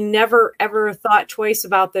because we never, ever thought twice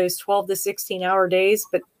about those 12 to 16-hour days,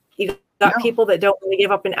 but you got people that don't really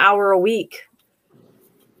give up an hour a week.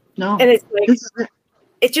 No. And it's like,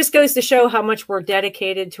 it just goes to show how much we're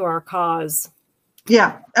dedicated to our cause.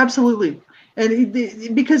 Yeah, absolutely. And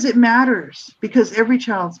because it matters, because every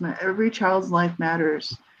child's life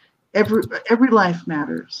matters, every life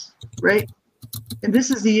matters, right? And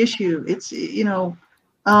this is the issue. It's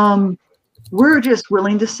we're just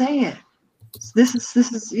willing to say it. This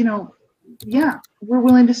is we're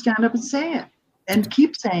willing to stand up and say it, and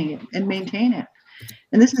keep saying it, and maintain it.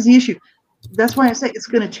 And this is the issue. That's why I say it's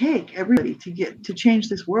going to take everybody to change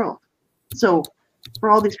this world. So for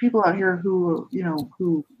all these people out here who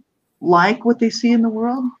like what they see in the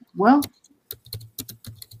world, well,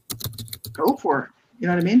 go for it. You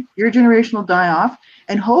know what I mean? Your generation will die off,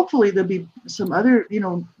 and hopefully there'll be some other,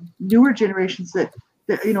 newer generations that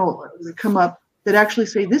come up that actually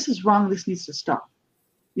say, this is wrong, this needs to stop.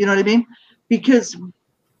 You know what I mean? Because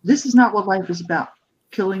this is not what life is about.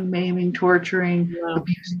 Killing, maiming, torturing,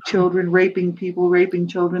 abusing children, raping people, raping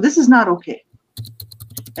children. This is not okay.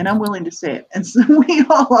 And I'm willing to say it. And so we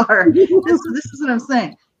all are. This is what I'm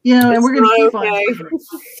saying. And we're going to keep on.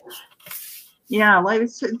 Yeah,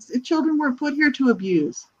 children were put here to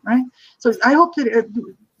abuse, right? So I hope that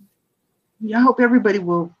I hope everybody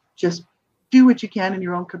will just do what you can in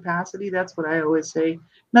your own capacity. That's what I always say.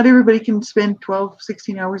 Not everybody can spend 12,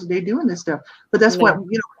 16 hours a day doing this stuff, but that's what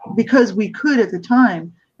because we could at the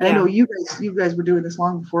time. And I know you guys were doing this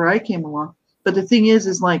long before I came along. But the thing is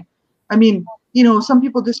some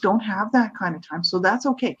people just don't have that kind of time, so that's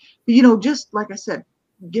okay. But just like I said,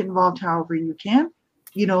 get involved however you can.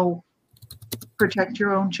 Protect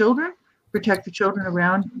your own children, protect the children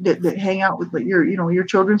around that hang out with your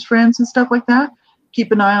children's friends and stuff like that.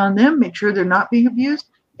 Keep an eye on them, make sure they're not being abused,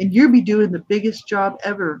 and you'll be doing the biggest job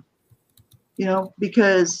ever.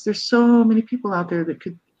 Because there's so many people out there that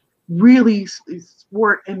could really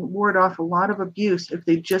ward off a lot of abuse if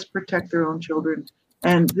they just protect their own children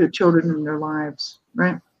and the children in their lives,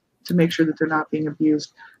 right? To make sure that they're not being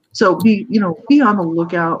abused. So be on the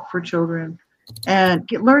lookout for children, and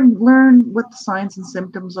learn what the signs and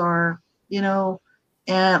symptoms are,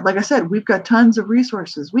 and like I said, we've got tons of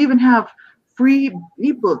resources. We even have free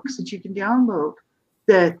ebooks that you can download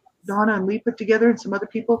that Donna and Lee put together, and some other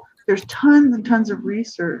people. There's tons and tons of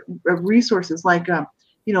resources like,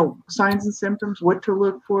 signs and symptoms, what to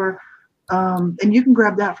look for, and you can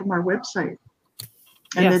grab that from our website.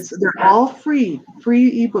 And they're all free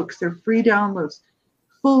ebooks. They're free downloads,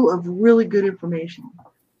 full of really good information.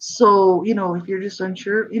 So, if you're just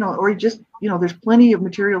unsure, or just, there's plenty of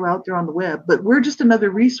material out there on the web, but we're just another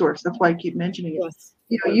resource. That's why I keep mentioning it.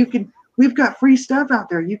 Yes. We've got free stuff out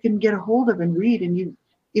there you can get a hold of and read. And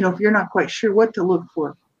if you're not quite sure what to look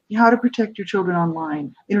for, how to protect your children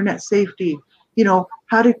online, internet safety,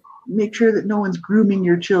 how to make sure that no one's grooming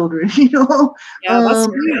your children, Yeah, that's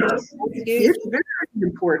huge. It's very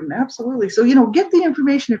important. Absolutely. So, get the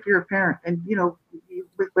information if you're a parent, and,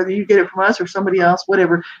 whether you get it from us or somebody else,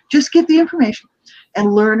 whatever, just get the information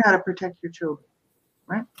and learn how to protect your children.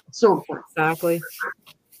 Right? So important. Exactly.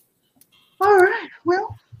 All right.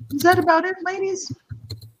 Well, is that about it, ladies?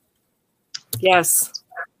 Yes.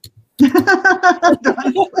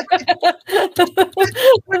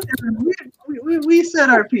 we said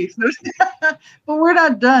our piece, but we're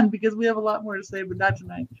not done because we have a lot more to say, but not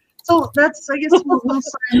tonight. So I guess we'll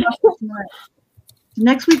sign off for tonight.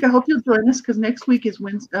 Next week, I hope you'll join us, because next week is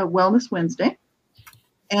Wellness Wednesday,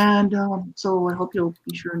 and so I hope you'll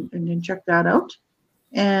be sure and check that out.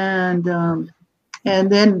 And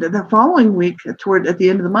then the following week, at the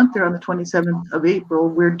end of the month, there on the 27th of April,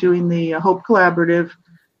 we're doing the Hope Collaborative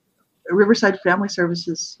Riverside Family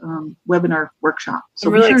Services webinar workshop. So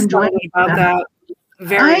I'm really be sure and join excited about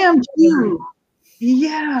that. I am too.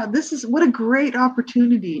 Yeah, what a great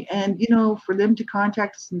opportunity, and for them to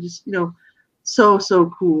contact us, and just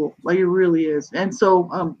so cool. Like, it really is. And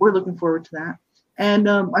so we're looking forward to that. And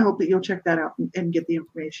I hope that you'll check that out and get the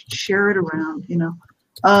information. Share it around.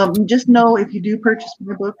 Just know, if you do purchase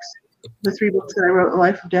my books, the 3 books that I wrote: A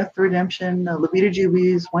Life of Death, The Redemption, La Vida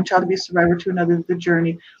Jubies, One Child Abuse Survivor to Another, The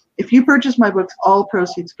Journey. If you purchase my books, all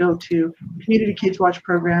proceeds go to Community Kids Watch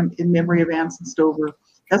Program in memory of Anson Stover.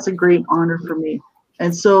 That's a great honor for me.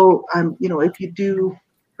 And so, if you do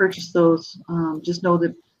purchase those, just know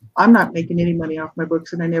that I'm not making any money off my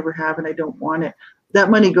books, and I never have, and I don't want it. That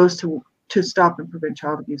money goes to stop and prevent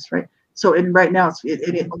child abuse, right? So, and right now,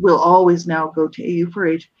 it will always now go to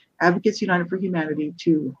AU4H, Advocates United for Humanity,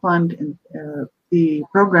 to fund the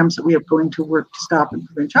programs that we have going to work to stop and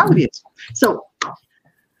prevent child abuse. So,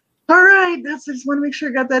 all right, I just want to make sure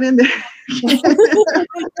I got that in there.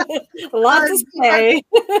 A lot to say.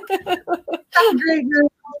 Have a great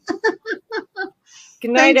night.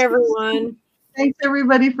 Good night, everyone. Thanks,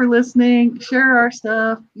 everybody, for listening. Share our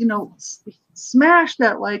stuff. Smash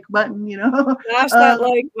that like button. Smash that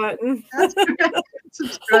like button.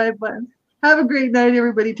 Subscribe button. Have a great night,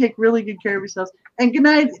 everybody. Take really good care of yourselves. And good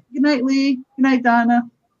night. Good night, Lee. Good night, Donna.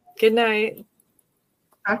 Good night.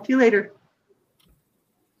 Talk to you later.